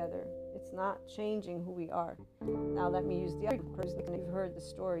grow together. It's not changing who we are. Now let me use the other person. You've heard the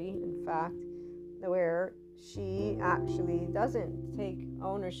story, in fact, where she actually doesn't take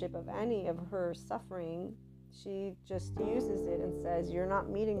ownership of any of her suffering. She just uses it and says, you're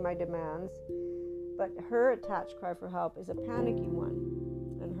not meeting my demands. But her attached cry for help is a panicky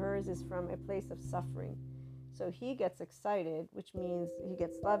one, and hers is from a place of suffering. So he gets excited, which means he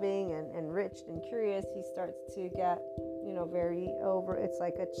gets loving and enriched and curious. He starts to get, very over. It's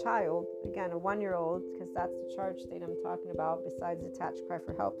like a child, again, a 1-year-old, because that's the charge state I'm talking about. Besides attached cry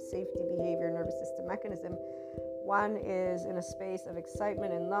for help, safety, behavior, nervous system mechanism, one is in a space of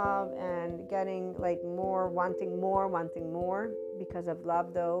excitement and love and getting like more, wanting more because of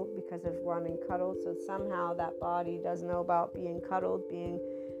love, though, because of wanting cuddled. So somehow that body does know about being cuddled, being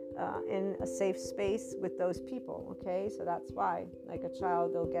in a safe space with those people. Okay, so that's why, like a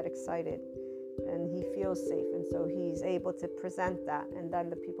child, they'll get excited and he feels safe, and so he's able to present that, and then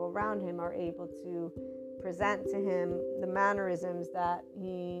the people around him are able to present to him the mannerisms that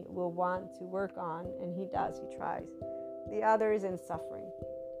he will want to work on, and he does, he tries. The other is in suffering,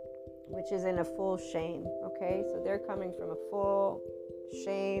 which is in a full shame. Okay, so they're coming from a full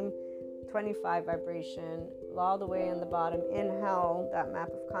shame, 25 vibration, all the way on the bottom in hell. That map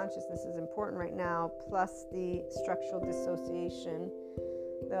of consciousness is important right now, plus the structural dissociation,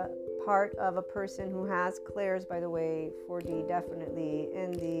 the part of a person who has clairs, by the way, 4D definitely,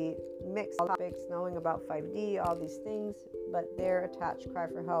 in the mixed topics, knowing about 5D, all these things, but their attached cry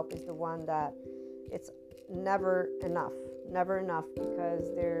for help is the one that it's never enough,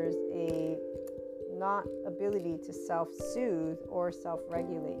 because there's a not ability to self-soothe or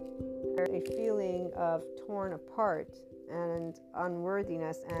self-regulate. There's a feeling of torn apart and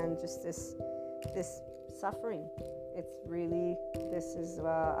unworthiness and just this suffering. It's really, this is,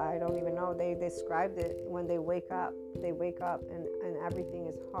 I don't even know, they described it when they wake up and everything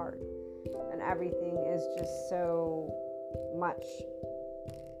is hard and everything is just so much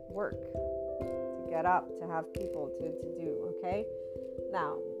work to get up, to have people to do, okay?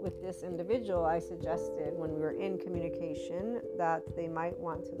 Now, with this individual, I suggested when we were in communication that they might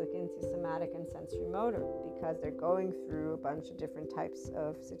want to look into somatic and sensory motor because they're going through a bunch of different types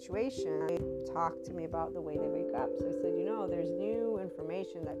of situations. They talked to me about the way they wake up. So I said, there's new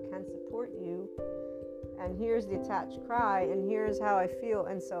information that can support you. And here's the attached cry, and here's how I feel.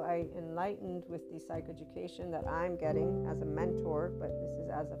 And so I enlightened with the psychoeducation that I'm getting as a mentor, but this is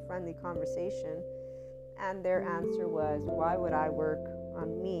as a friendly conversation. And their answer was, why would I work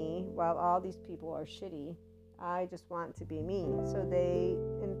on me while all these people are shitty? I just want to be me. So they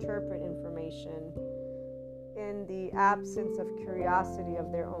interpret information in the absence of curiosity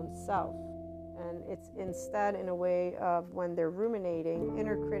of their own self. And it's instead in a way of when they're ruminating,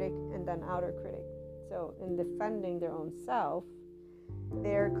 inner critic and then outer critic. So in defending their own self,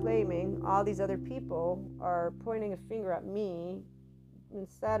 they're claiming all these other people are pointing a finger at me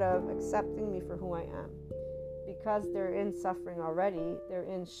instead of accepting me for who I am. Because they're in suffering already, they're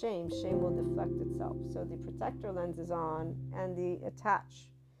in shame. Shame will deflect itself. So the protector lens is on, and the attached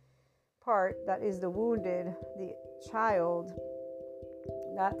part that is the wounded, the child,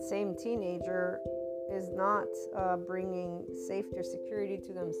 that same teenager is not bringing safety or security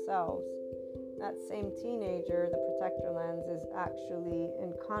to themselves. That same teenager, the protector lens, is actually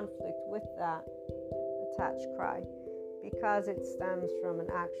in conflict with that attached cry because it stems from an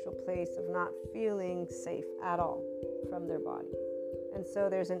actual place of not feeling safe at all from their body. And so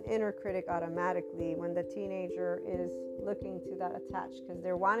there's an inner critic automatically when the teenager is looking to that attach because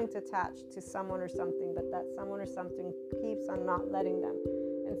they're wanting to attach to someone or something, but that someone or something keeps on not letting them.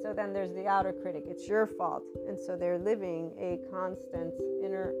 And so then there's the outer critic. It's your fault. And so they're living a constant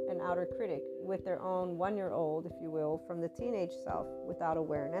inner and outer critic with their own 1-year-old, if you will, from the teenage self without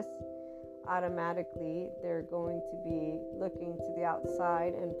awareness. Automatically, they're going to be looking to the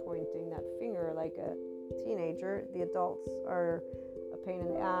outside and pointing that finger like a teenager. The adults are a pain in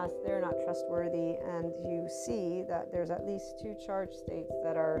the ass. They're not trustworthy. And you see that there's at least 2 charge states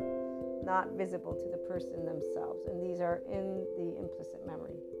that are not visible to the person themselves, and these are in the implicit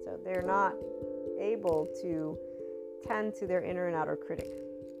memory. So they're not able to tend to their inner and outer critic.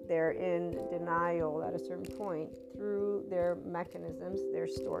 They're in denial at a certain point through their mechanisms. Their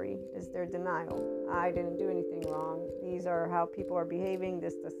story is their denial. I didn't do anything wrong. These are how people are behaving,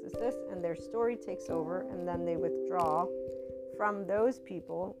 this, and their story takes over, and then they withdraw from those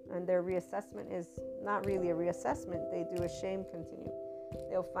people, and their reassessment is not really a reassessment. They do a shame continuum.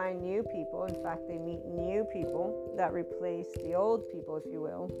 They'll find new people. In fact, they meet new people that replace the old people, if you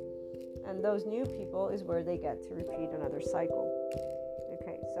will. And those new people is where they get to repeat another cycle.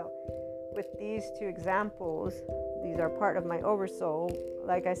 Okay, so with these 2 examples, these are part of my oversoul.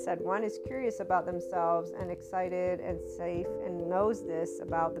 Like I said, one is curious about themselves and excited and safe and knows this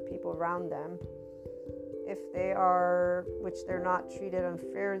about the people around them. If they are, which they're not treated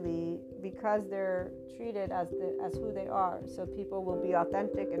unfairly because they're treated as who they are. So people will be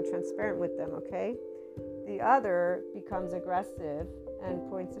authentic and transparent with them, okay? The other becomes aggressive and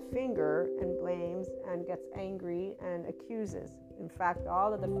points a finger and blames and gets angry and accuses. In fact,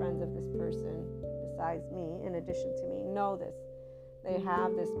 all of the friends of this person, besides me, in addition to me, know this. They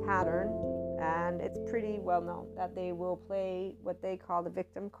have this pattern, and it's pretty well known that they will play what they call the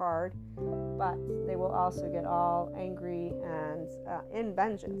victim card, but they will also get all angry and in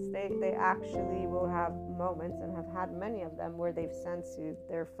vengeance. They actually will have moments, and have had many of them, where they've sent to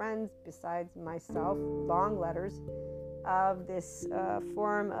their friends, besides myself, long letters of this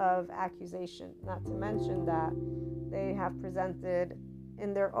form of accusation. Not to mention that they have presented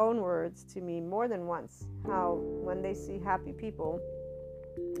in their own words to me more than once how when they see happy people,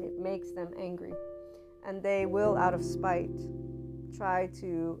 it makes them angry, and they will, out of spite, try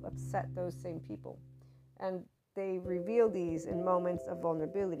to upset those same people. And they reveal these in moments of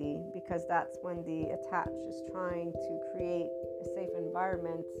vulnerability, because that's when the attached is trying to create a safe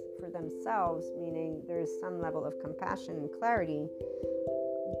environment for themselves, meaning there's some level of compassion and clarity.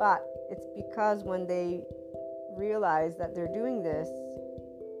 But it's because when they realize that they're doing this,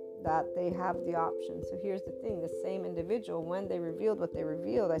 that they have the option. So here's the thing, the same individual, when they revealed what they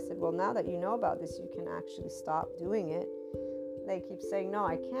revealed, I said, well, now that you know about this, you can actually stop doing it. They keep saying, no,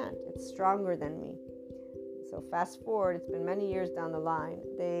 I can't. It's stronger than me. So fast forward, it's been many years down the line.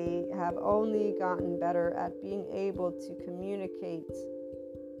 They have only gotten better at being able to communicate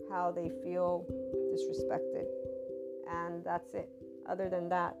how they feel disrespected. And that's it. Other than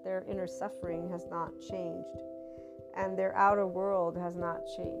that, their inner suffering has not changed. And their outer world has not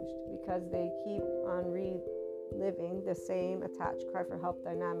changed, because they keep on reliving the same attached cry for help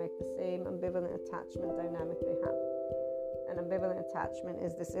dynamic, the same ambivalent attachment dynamic they have. An ambivalent attachment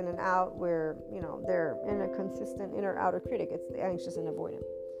is this in and out where, they're in a consistent inner outer critic. It's the anxious and avoidant.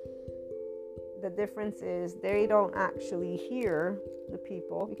 The difference is they don't actually hear the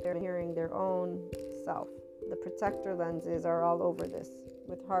people because they're hearing their own self. The protector lenses are all over this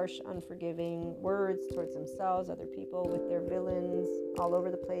with harsh, unforgiving words towards themselves, other people, with their villains all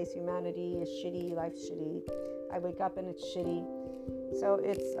over the place. Humanity is shitty, life's shitty. I wake up and it's shitty. So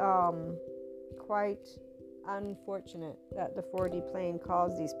it's quite unfortunate that the 4D plane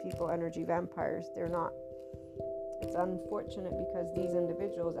calls these people energy vampires. They're not. It's unfortunate because these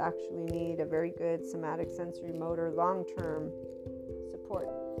individuals actually need a very good somatic, sensory, motor, long-term support.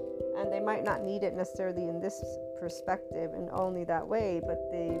 And they might not need it necessarily in this perspective and only that way,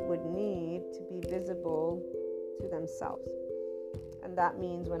 but they would need to be visible to themselves. And that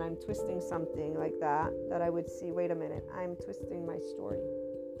means when I'm twisting something like that I would see, wait a minute, I'm twisting my story.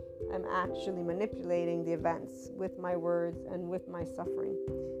 I'm actually manipulating the events with my words and with my suffering.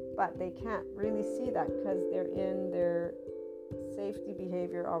 But they can't really see that because they're in their safety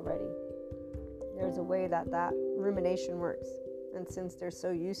behavior already. There's a way that rumination works. And since they're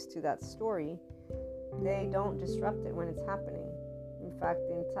so used to that story, they don't disrupt it when it's happening. In fact,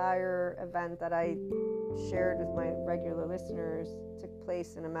 the entire event that I shared with my regular listeners took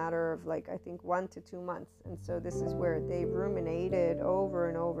place in a matter of 1 to 2 months. And so this is where they ruminated over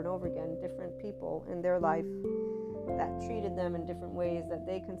and over and over again different people in their life that treated them in different ways that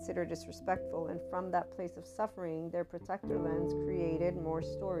they consider disrespectful. And from that place of suffering, their protector lens created more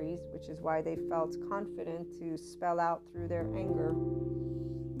stories, which is why they felt confident to spell out through their anger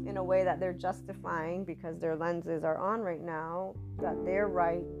in a way that they're justifying, because their lenses are on right now, that they're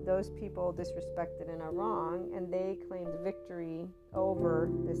right, those people disrespected and are wrong, and they claimed victory over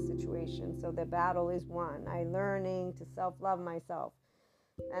this situation. So the battle is won. I'm learning to self-love myself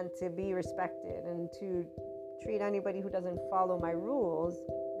and to be respected and to treat anybody who doesn't follow my rules,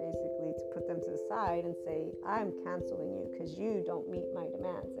 basically to put them to the side and say, I'm canceling you because you don't meet my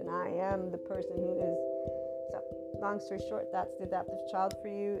demands, and I am the person who is. So long story short, that's the adaptive child for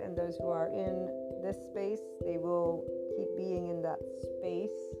you. And those who are in this space, they will keep being in that space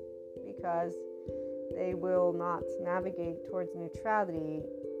because they will not navigate towards neutrality,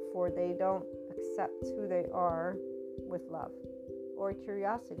 for they don't accept who they are with love or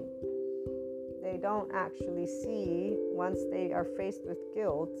curiosity. They don't actually see, once they are faced with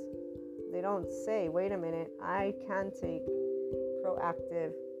guilt, they don't say, wait a minute, I can take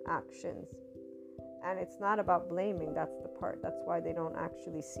proactive actions. And it's not about blaming, that's the part. That's why they don't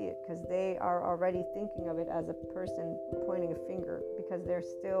actually see it, because they are already thinking of it as a person pointing a finger, because they're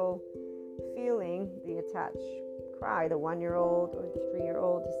still feeling the attached cry, the 1-year-old or the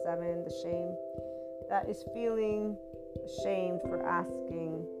 3-year-old, the 7, the shame, that is feeling ashamed for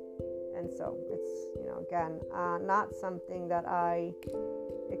asking. And so it's, again, not something that I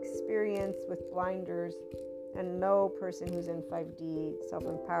experience with blinders, and no person who's in 5D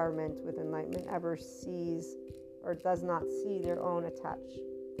self-empowerment with enlightenment ever sees or does not see their own attach.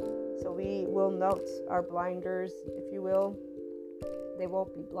 So we will note our blinders, if you will. They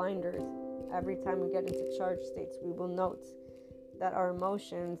won't be blinders. Every time we get into charged states, we will note that our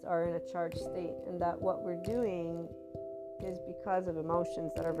emotions are in a charged state, and that what we're doing is because of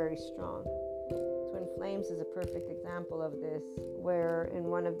emotions that are very strong. Twin Flames is a perfect example of this, where in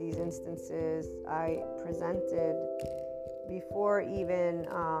one of these instances I presented, before even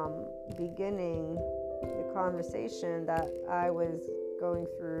beginning the conversation, that I was going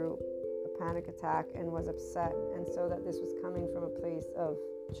through a panic attack and was upset, and so that this was coming from a place of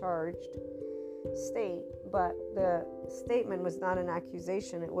charged state. But the statement was not an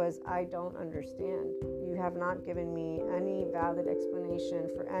accusation. It was, I don't understand. You have not given me any valid explanation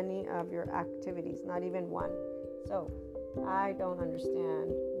for any of your activities, not even one. So I don't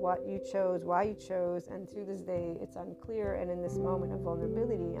understand what you chose, why you chose, and to this day it's unclear. And in this moment of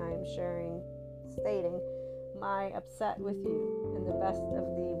vulnerability, I am stating my upset with you in the best of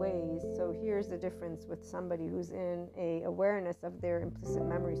the ways. So here's the difference with somebody who's in a awareness of their implicit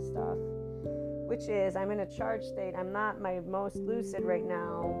memory stuff, which is, I'm in a charged state. I'm not my most lucid right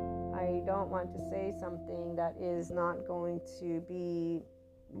now. I don't want to say something that is not going to be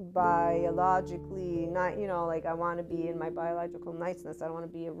biologically not, I want to be in my biological niceness. I don't want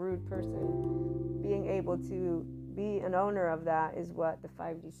to be a rude person. Being able to be an owner of that is what the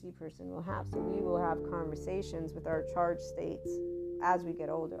 5DC person will have. So we will have conversations with our charged states as we get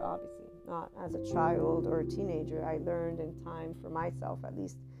older, obviously, not as a child or a teenager. I learned in time for myself, at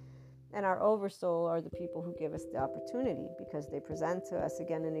least. And our oversoul are the people who give us the opportunity, because they present to us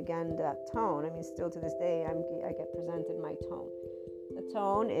again and again that tone. I mean, still to this day, I get presented my tone. A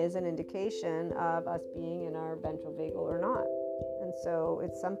tone is an indication of us being in our ventral vagal or not. And so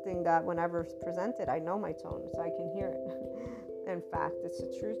it's something that whenever it's presented, I know my tone, so I can hear it. In fact, it's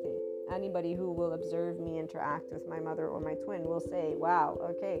a true thing. Anybody who will observe me interact with my mother or my twin will say, wow,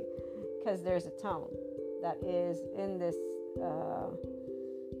 okay, because there's a tone that is in this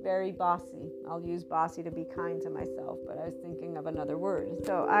very bossy. I'll use bossy to be kind to myself, but I was thinking of another word.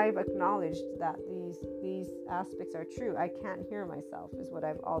 So I've acknowledged that these aspects are true. I can't hear myself is what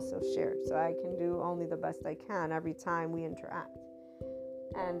I've also shared. So I can do only the best I can every time we interact.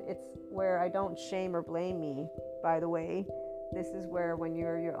 And it's where I don't shame or blame me, by the way. This is where when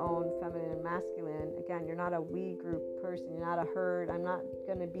you're your own feminine and masculine, again, you're not a we group person, you're not a herd. I'm not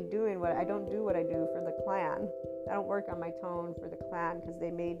going to be doing I don't do what I do for the clan. I don't work on my tone for the clan because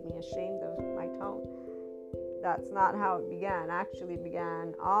they made me ashamed of my tone. That's not how it began. Actually, it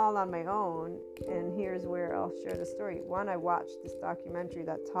began all on my own. And here's where I'll share the story. One, I watched this documentary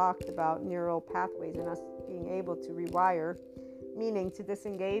that talked about neural pathways and us being able to rewire, meaning to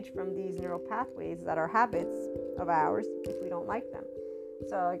disengage from these neural pathways that are habits of ours if we don't like them.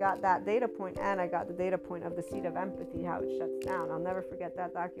 So I got that data point, and I got the data point of the seat of empathy, how it shuts down. I'll never forget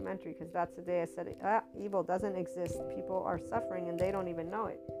that documentary, because that's the day I said, evil doesn't exist. People are suffering and they don't even know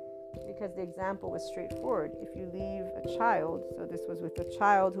it, because the example was straightforward. If you leave a child, so this was with a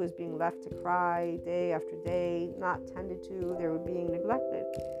child who was being left to cry day after day, not tended to, they were being neglected.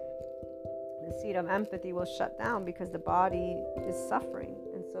 The seat of empathy will shut down because the body is suffering,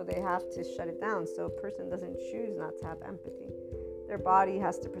 and so they have to shut it down. So a person doesn't choose not to have empathy. Their body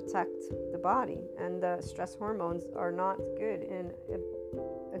has to protect the body, and the stress hormones are not good in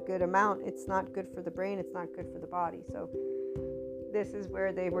a good amount. It's not good for the brain, it's not good for the body. So this is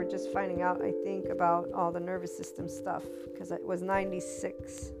where they were just finding out, I think, about all the nervous system stuff, because it was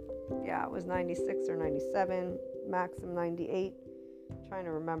 96. Yeah, it was 96 or 97, maximum 98. Trying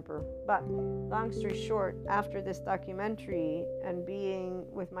to remember. But long story short, after this documentary and being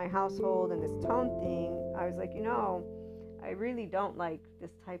with my household and this tone thing, I was like, I really don't like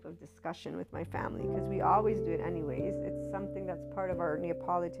this type of discussion with my family, because we always do it anyways. It's something that's part of our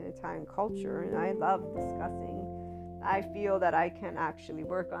Neapolitan Italian culture, and I love discussing. I feel that I can actually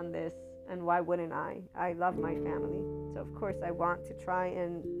work on this, and why wouldn't I? I love my family. So of course I want to try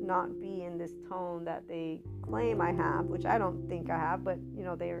and not be in this tone that they claim I have, which I don't think I have, but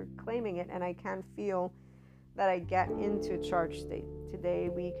they're claiming it, and I can feel that I get into a charged state. Today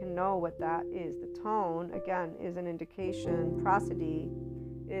we can know what that is. The tone, again, is an indication. Prosody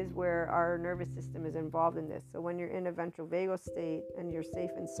is where our nervous system is involved in this. So when you're in a ventral vagal state and you're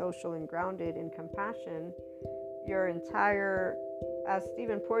safe and social and grounded in compassion, your entire, as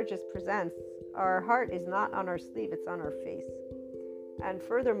Stephen Porges presents, our heart is not on our sleeve, it's on our face. And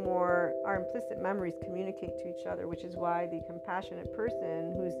furthermore, our implicit memories communicate to each other, which is why the compassionate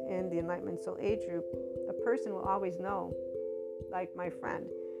person who's in the Enlightenment Soul Age group, a person will always know, like my friend,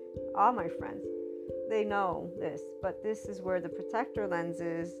 all my friends, they know this. But this is where the protector lens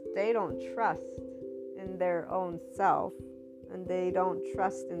is. They don't trust in their own self, and they don't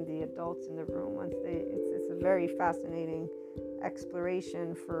trust in the adults in the room. It's a very fascinating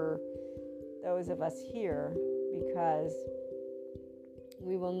exploration for those of us here, because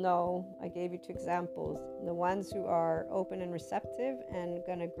we will know. I gave you 2 examples: the ones who are open and receptive and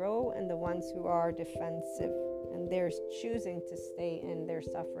gonna grow, and the ones who are defensive, and they're choosing to stay in their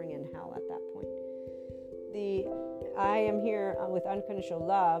suffering and hell at that point. The I am here with unconditional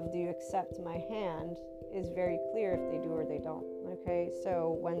love, do you accept my hand, is very clear if they do or they don't. Okay,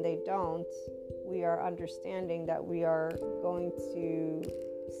 so when they don't, we are understanding that we are going to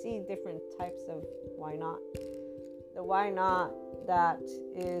see different types of why not. The why not that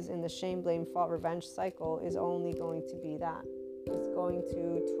is in the shame, blame, fault, revenge cycle is only going to be that. It's going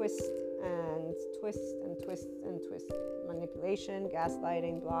to twist and twist and twist and twist. Manipulation,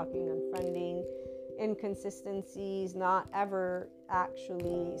 gaslighting, blocking, unfriending, inconsistencies, not ever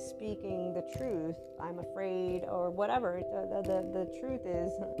actually speaking the truth. I'm afraid, or whatever. The truth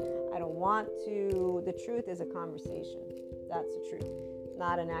is, I don't want to. The truth is a conversation. That's the truth,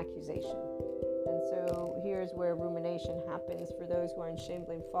 not an accusation. And so here's where rumination happens for those who are in shame,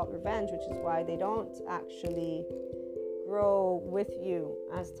 blame, fault, revenge, which is why they don't actually grow with you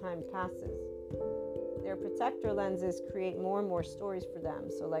as time passes. Their protector lenses create more and more stories for them.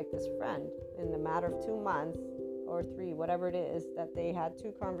 So like this friend, in the matter of 2 months or 3, whatever it is, that they had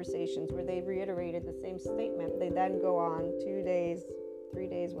 2 conversations where they reiterated the same statement. They then go on 2 days, 3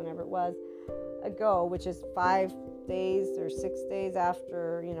 days, whenever it was, ago, which is 5 days or 6 days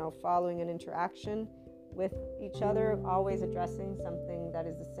after, following an interaction with each other, always addressing something that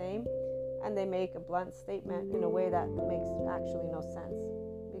is the same. and they make a blunt statement in a way that makes actually no sense,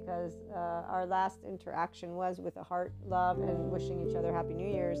 because our last interaction was with a heart, love, and wishing each other Happy New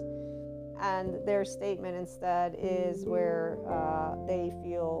Year's. And their statement instead is where they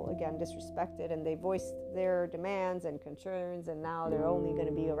feel, again, disrespected, and they voiced their demands and concerns, and now they're only going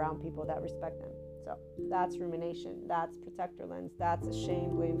to be around people that respect them. So that's rumination, that's protector lens, that's a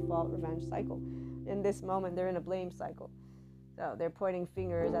shame, blame, fault, revenge cycle. In this moment, they're in a blame cycle. So they're pointing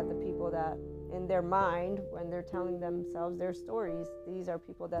fingers at the people that, in their mind, when they're telling themselves their stories, these are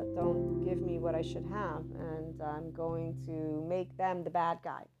people that don't give me what I should have, and I'm going to make them the bad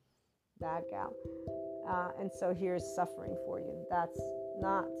guy, bad gal. And so here's suffering for you. That's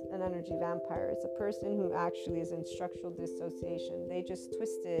not an energy vampire. It's a person who actually is in structural dissociation. They just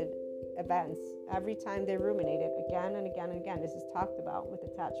twisted events every time they ruminate it again and again and again. This is talked about with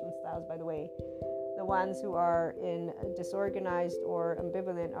attachment styles, by the way. The ones who are in disorganized or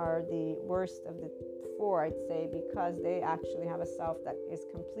ambivalent are the worst of the four, I'd say, because they actually have a self that is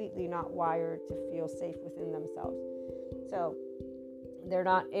completely not wired to feel safe within themselves. So they're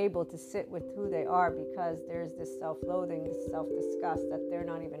not able to sit with who they are because there's this self-loathing, this self-disgust that they're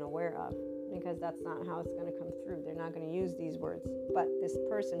not even aware of, because that's not how it's going to come through. They're not going to use these words. But this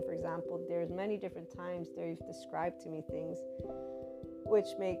person, for example, there's many different times they've described to me things which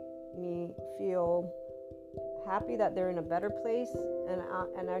make me feel happy that they're in a better place,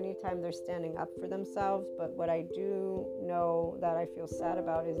 and anytime they're standing up for themselves. But what I do know that I feel sad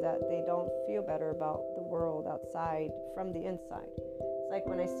about is that they don't feel better about the world outside from the inside. It's like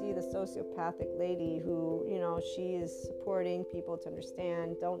when I see the sociopathic lady who, she is supporting people to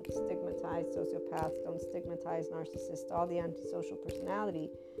understand, don't stigmatize sociopaths, don't stigmatize narcissists, all the antisocial personality,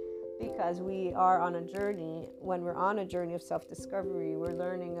 because we are on a journey. When we're on a journey of self-discovery, we're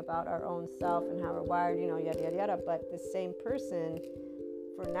learning about our own self and how we're wired, yada, yada, yada. But the same person,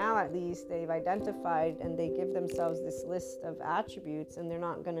 for now at least, they've identified and they give themselves this list of attributes, and they're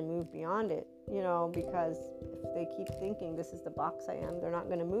not going to move beyond it, because if they keep thinking this is the box I am, they're not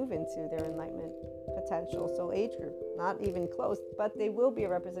going to move into their enlightenment potential soul age group, not even close. But they will be a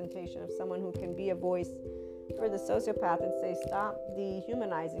representation of someone who can be a voice for the sociopath and say, stop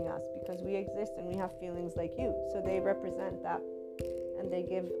dehumanizing us, because we exist and we have feelings like you. So they represent that, and they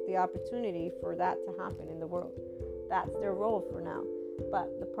give the opportunity for that to happen in the world. That's their role for now.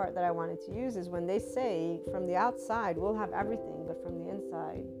 But the part that I wanted to use is when they say from the outside we'll have everything, but from the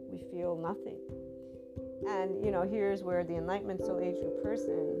inside we feel nothing. And here's where the enlightenment soul age group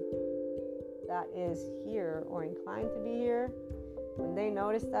person that is here or inclined to be here, when they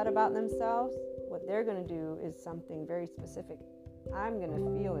notice that about themselves, what they're going to do is something very specific. I'm going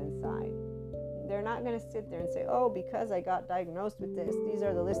to feel inside. They're not going to sit there and say, oh, because I got diagnosed with this, these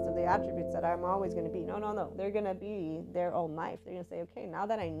are the list of the attributes that I'm always going to be. No. They're going to be their own life. They're going to say, okay, now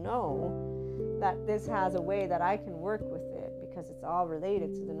that I know that this has a way that I can work with it, because it's all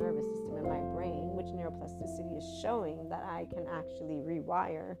related to the nervous system and my brain, which neuroplasticity is showing that I can actually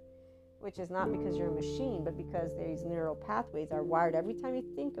rewire, which is not because you're a machine, but because these neural pathways are wired every time you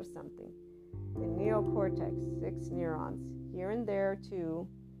think of something. The neocortex, 6 neurons, here and there 2,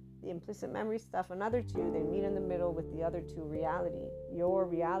 the implicit memory stuff, another 2, they meet in the middle with the other 2, reality. Your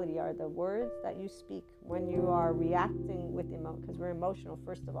reality are the words that you speak when you are reacting with because we're emotional,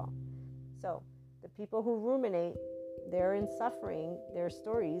 first of all. So the people who ruminate, they're in suffering, their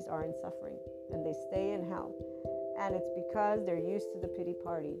stories are in suffering, and they stay in hell. And it's because they're used to the pity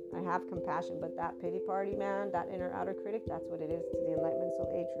party. I have compassion, but that pity party, man, that inner outer critic, that's what it is to the enlightenment soul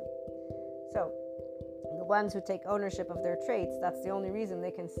age group. So the ones who take ownership of their traits, that's the only reason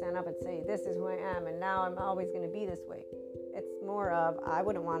they can stand up and say, this is who I am, and now I'm always going to be this way. It's more of, I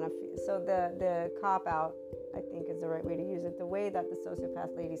wouldn't want to feel. So the cop-out, I think, is the right way to use it. The way that the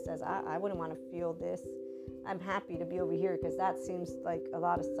sociopath lady says, I wouldn't want to feel this. I'm happy to be over here, because that seems like a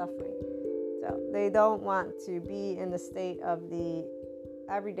lot of suffering. So they don't want to be in the state of the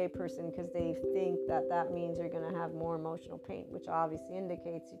everyday person, because they think that that means you're going to have more emotional pain, which obviously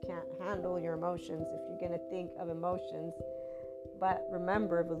indicates you can't handle your emotions if you're going to think of emotions. But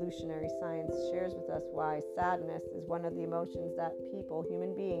remember, evolutionary science shares with us why sadness is one of the emotions that people,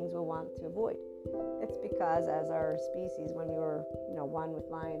 human beings, will want to avoid. It's because as our species, when we were, one with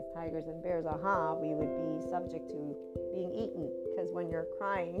lions, tigers, and bears, we would be subject to being eaten, because when you're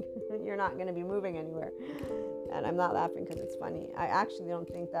crying, you're not going to be moving anywhere. And I'm not laughing because it's funny. I actually don't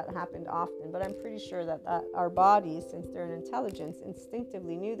think that happened often, but I'm pretty sure that our bodies, since they're an intelligence,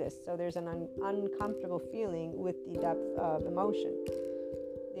 instinctively knew this. So there's an uncomfortable feeling with the depth of emotion.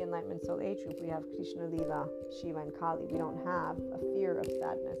 The Enlightenment Soul Age group, we have Krishna Lila, Shiva, and Kali. We don't have a fear of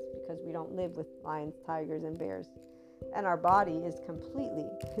sadness because we don't live with lions, tigers, and bears. And our body is completely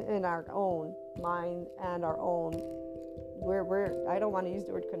in our own mind and our own, I don't want to use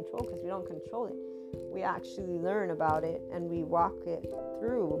the word control because we don't control it. We actually learn about it and we walk it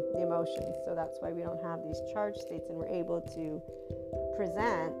through the emotions. So that's why we don't have these charged states, and we're able to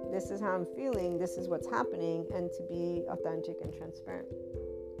present, this is how I'm feeling, this is what's happening, and to be authentic and transparent.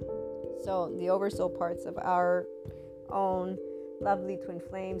 So the oversoul parts of our own lovely twin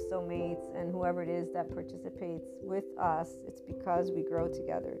flames, soulmates, and whoever it is that participates with us, it's because we grow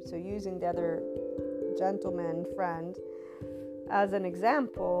together. So using the other gentleman friend as an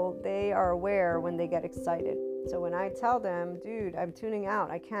example, they are aware when they get excited. So when I tell them, dude, I'm tuning out,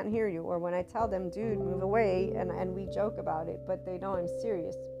 I can't hear you, or when I tell them, dude, move away, and we joke about it, but they know I'm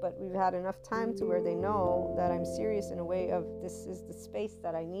serious. But we've had enough time to where they know that I'm serious in a way of, this is the space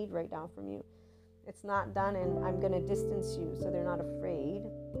that I need right now from you. It's not done and I'm going to distance you. So they're not afraid.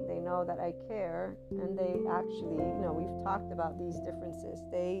 They know that I care, and they actually, we've talked about these differences.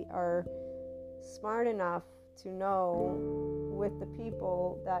 They are smart enough to know, with the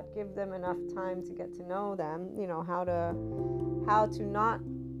people that give them enough time to get to know them, how to not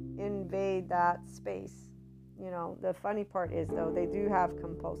invade that space. The funny part is, though, they do have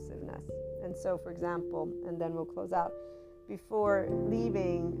compulsiveness. And so, for example, and then we'll close out, before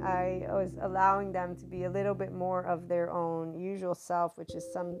leaving, I was allowing them to be a little bit more of their own usual self, which is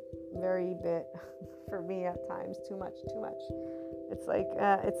some very bit, for me at times, too much. It's like,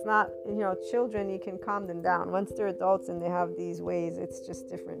 it's not, children, you can calm them down. Once they're adults and they have these ways, it's just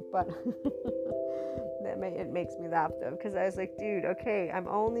different. But it makes me laugh, though, because I was like, dude, okay, I'm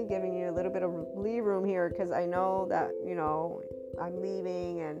only giving you a little bit of leave room here because I know that, I'm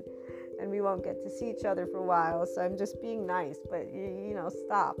leaving and we won't get to see each other for a while. So I'm just being nice, but,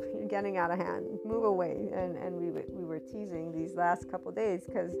 stop. You're getting out of hand. Move away. And we were teasing these last couple days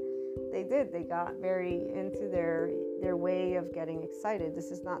because they got very into their way of getting excited. This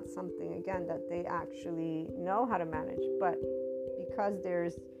is not something, again, that they actually know how to manage, but because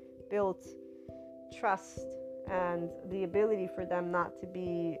there's built trust and the ability for them not to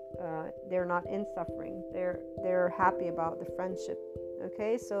be, they're not in suffering, they're happy about the friendship.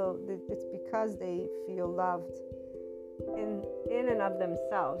 Okay, so it's because they feel loved in and of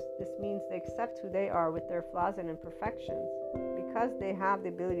themselves. This means they accept who they are with their flaws and imperfections. Because they have the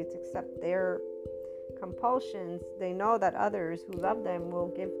ability to accept their compulsions, they know that others who love them will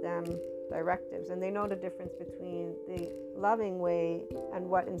give them directives, and they know the difference between the loving way and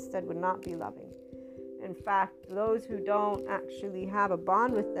what instead would not be loving. In fact, those who don't actually have a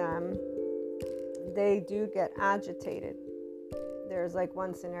bond with them, they do get agitated. There's like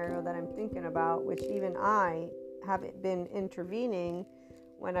one scenario that I'm thinking about, which even I have been intervening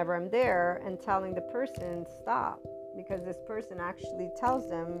whenever I'm there and telling the person, stop. Because this person actually tells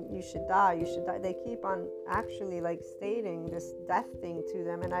them, you should die. They keep on actually like stating this death thing to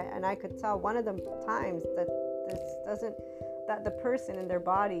them. And I could tell one of the times that that the person in their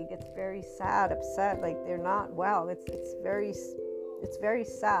body gets very sad, upset, like they're not well. It's very sad. It's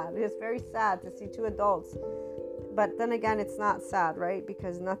very sad to see two adults. But then again, it's not sad, right?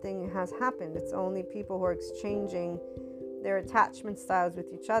 Because nothing has happened. It's only people who are exchanging their attachment styles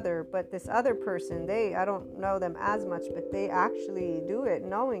with each other. But this other person, I don't know them as much, but they actually do it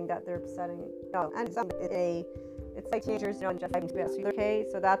knowing that they're upsetting. And it's like teenagers, just okay.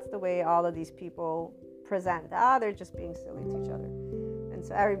 So that's the way all of these people present. They're just being silly to each other, and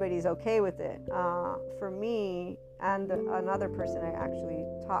so everybody's okay with it. For me and another person I actually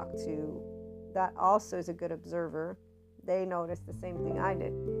talked to, that also is a good observer, they noticed the same thing I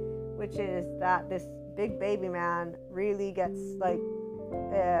did, which is that this big baby man really gets like,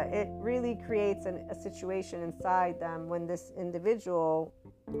 it really creates a situation inside them when this individual,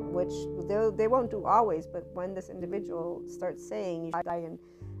 which they won't do always, but when this individual starts saying you should die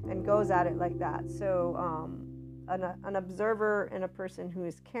and goes at it like that. So an observer and a person who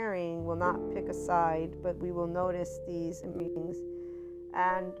is caring will not pick a side, but we will notice these meetings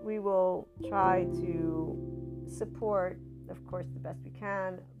and we will try to support, of course, the best we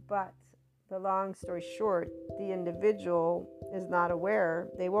can. But the long story short, the individual is not aware.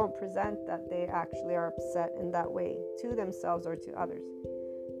 They won't present that they actually are upset in that way to themselves or to others.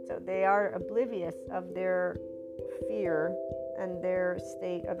 So they are oblivious of their fear and their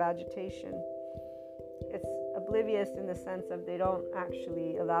state of agitation. It's oblivious in the sense of they don't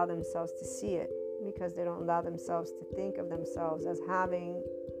actually allow themselves to see it, because they don't allow themselves to think of themselves as having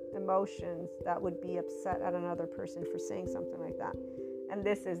emotions that would be upset at another person for saying something like that. And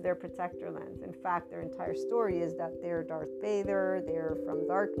this is their protector lens. In fact, their entire story is that they're Darth Vader, they're from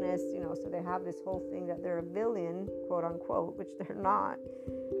darkness, so they have this whole thing that they're a villain, quote unquote, which they're not.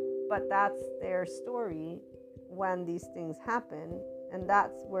 But that's their story, when these things happen. And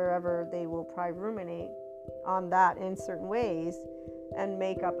that's wherever they will probably ruminate on that in certain ways and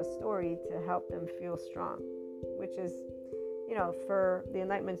make up a story to help them feel strong, which is, for the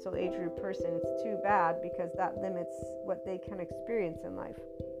Enlightenment Soul Age group person, it's too bad because that limits what they can experience in life.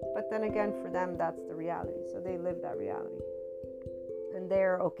 But then again, for them, that's the reality. So they live that reality. And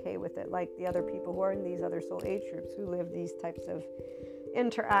they're okay with it, like the other people who are in these other soul age groups who live these types of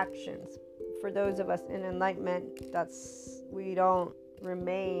interactions. For those of us in enlightenment, we don't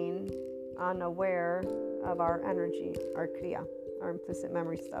remain unaware of our energy, our kriya, our implicit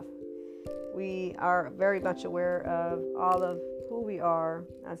memory stuff. We are very much aware of all of who we are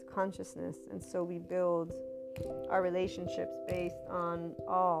as consciousness, and so we build our relationships based on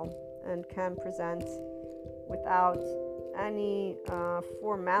all and can present without any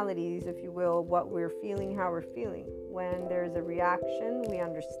formalities, if you will, what we're feeling, how we're feeling. When there's a reaction, we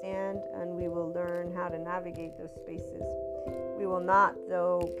understand and we will learn how to navigate those spaces. We will not,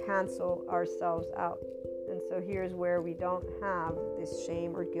 though, cancel ourselves out. And so here's where we don't have this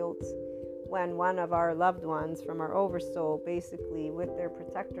shame or guilt when one of our loved ones from our oversoul, basically with their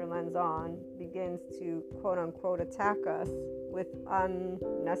protector lens on, begins to quote unquote attack us with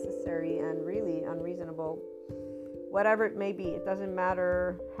unnecessary and really unreasonable, whatever it may be. It doesn't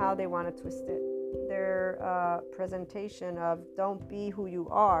matter how they want to twist it. Their presentation of don't be who you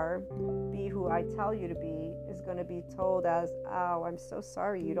are, be who I tell you to be, is going to be told as, oh, I'm so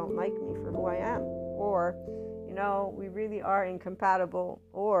sorry you don't like me for who I am. Or, we really are incompatible,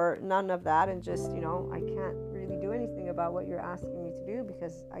 or none of that, and just, I can't really do anything about what you're asking me to do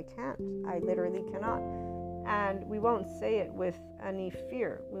because I can't. I literally cannot. And we won't say it with any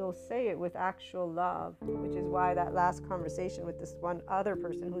fear. We'll say it with actual love, which is why that last conversation with this one other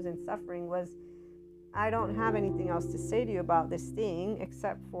person who's in suffering was, I don't have anything else to say to you about this thing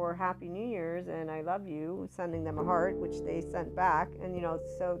except for Happy New Year's and I love you, sending them a heart, which they sent back. And,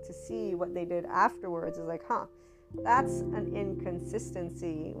 so to see what they did afterwards is like, that's an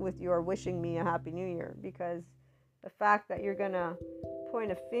inconsistency with your wishing me a Happy New Year, because the fact that you're going to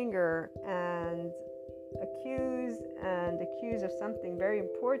point a finger and accuse of something very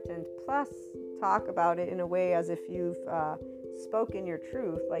important, plus talk about it in a way as if you've spoken your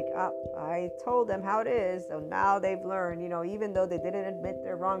truth, like, I told them how it is, so now they've learned, even though they didn't admit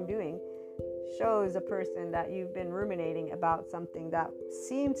their wrongdoing, shows a person that you've been ruminating about something that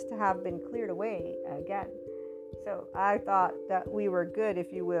seems to have been cleared away again. So I thought that we were good,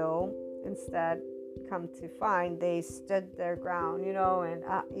 if you will. Instead, come to find they stood their ground, and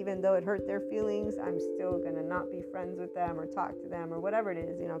even though it hurt their feelings, I'm still gonna not be friends with them or talk to them or whatever it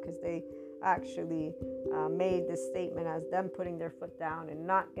is, because they actually made this statement as them putting their foot down and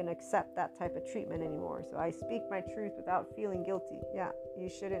not gonna accept that type of treatment anymore. So I speak my truth without feeling guilty. Yeah, you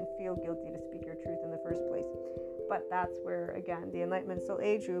shouldn't feel guilty to speak your truth in the first place. But that's where, again, the Enlightenment Soul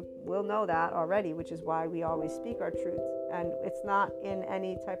Age group will know that already, which is why we always speak our truth. And it's not in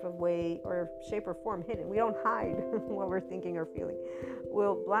any type of way or shape or form hidden. We don't hide what we're thinking or feeling.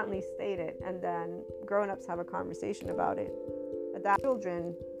 We'll bluntly state it, and then grown-ups have a conversation about it. Adult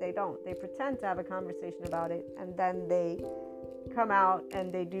children, they don't. They pretend to have a conversation about it, and then they come out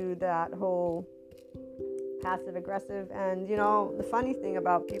and they do that whole passive-aggressive. And, the funny thing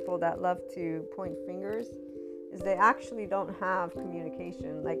about people that love to point fingers is they actually don't have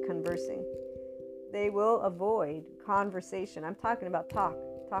communication, like conversing. They will avoid conversation. I'm talking about talk.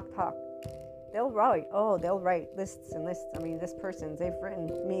 They'll write lists and lists. I mean, they've written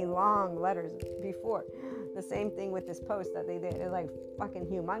me long letters before. The same thing with this post that they did. They're like fucking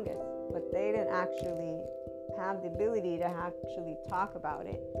humongous, but they didn't actually have the ability to actually talk about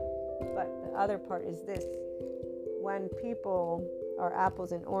it. But the other part is this: when people are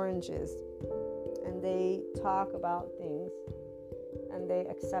apples and oranges, and they talk about things and they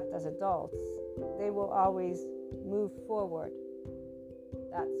accept as adults, they will always move forward.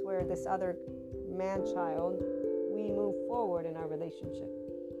 That's where this other man-child, we move forward in our relationship.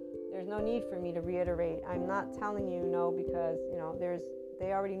 There's no need for me to reiterate. I'm not telling you no because,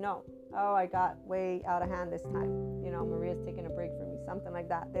 they already know. Oh, I got way out of hand this time. Maria's taking a break from me. Something like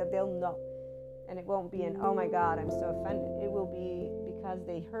that. They'll know. And it won't be an, oh my God, I'm so offended. It will be because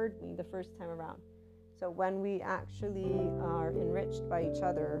they heard me the first time around. So when we actually are enriched by each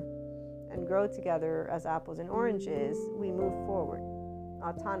other and grow together as apples and oranges, we move forward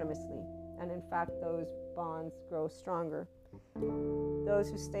autonomously. And in fact, those bonds grow stronger. Those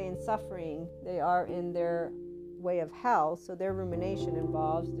who stay in suffering, they are in their way of hell. So their rumination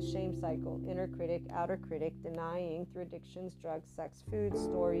involves the shame cycle, inner critic, outer critic, denying through addictions, drugs, sex, food,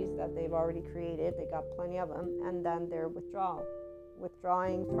 stories that they've already created. They got plenty of them. And then their withdrawal,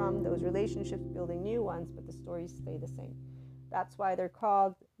 withdrawing from those relationships, building new ones, but the stories stay the same. That's why they're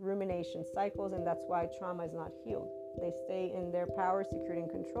called rumination cycles, and that's why trauma is not healed. They stay in their power, security,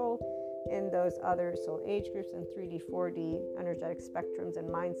 and control in those other soul age groups and 3D, 4D energetic spectrums and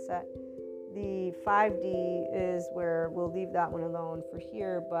mindset. The 5D is where we'll leave that one alone for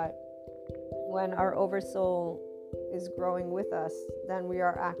here, but when our oversoul is growing with us, then we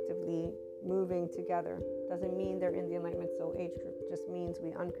are actively moving together. Doesn't mean they're in the Enlightenment Soul Age group. It just means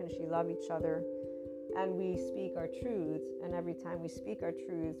we unconditionally love each other and we speak our truths. And every time we speak our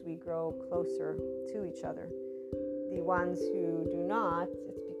truths, we grow closer to each other. The ones who do not,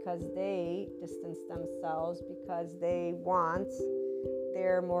 it's because they distance themselves because they want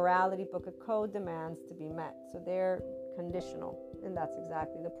their morality book of code demands to be met. So they're conditional. And that's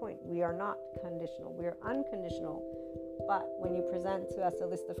exactly the point. We are not conditional. We are unconditional. But when you present to us a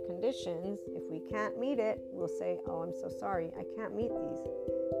list of conditions, if we can't meet it, we'll say, oh, I'm so sorry, I can't meet these.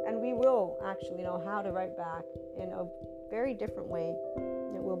 And we will actually know how to write back in a very different way.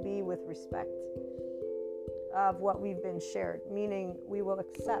 It will be with respect of what we've been shared, meaning we will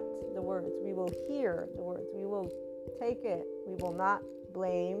accept the words, we will hear the words, we will take it, we will not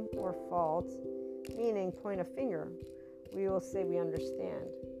blame or fault, meaning point a finger. We will say we understand.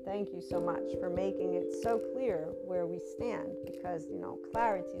 Thank you so much for making it so clear where we stand, because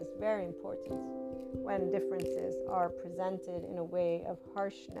clarity is very important when differences are presented in a way of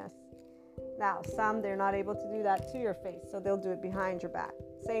harshness. Now, some, they're not able to do that to your face, so they'll do it behind your back.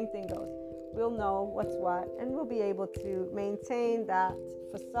 Same thing goes. We'll know what's what, and we'll be able to maintain that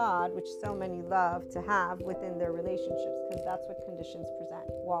facade, which so many love to have within their relationships, because that's what conditions present,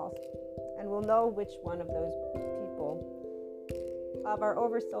 walls. And we'll know which one of those people of our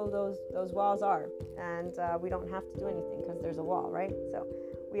oversoul those walls are, and we don't have to do anything because there's a wall, right? So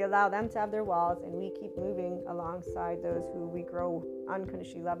we allow them to have their walls, and we keep moving alongside those who we grow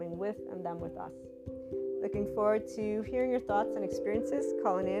unconditionally loving with, and them with us. Looking forward to hearing your thoughts and experiences.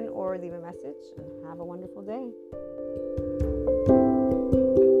 Call in or leave a message, and have a wonderful day.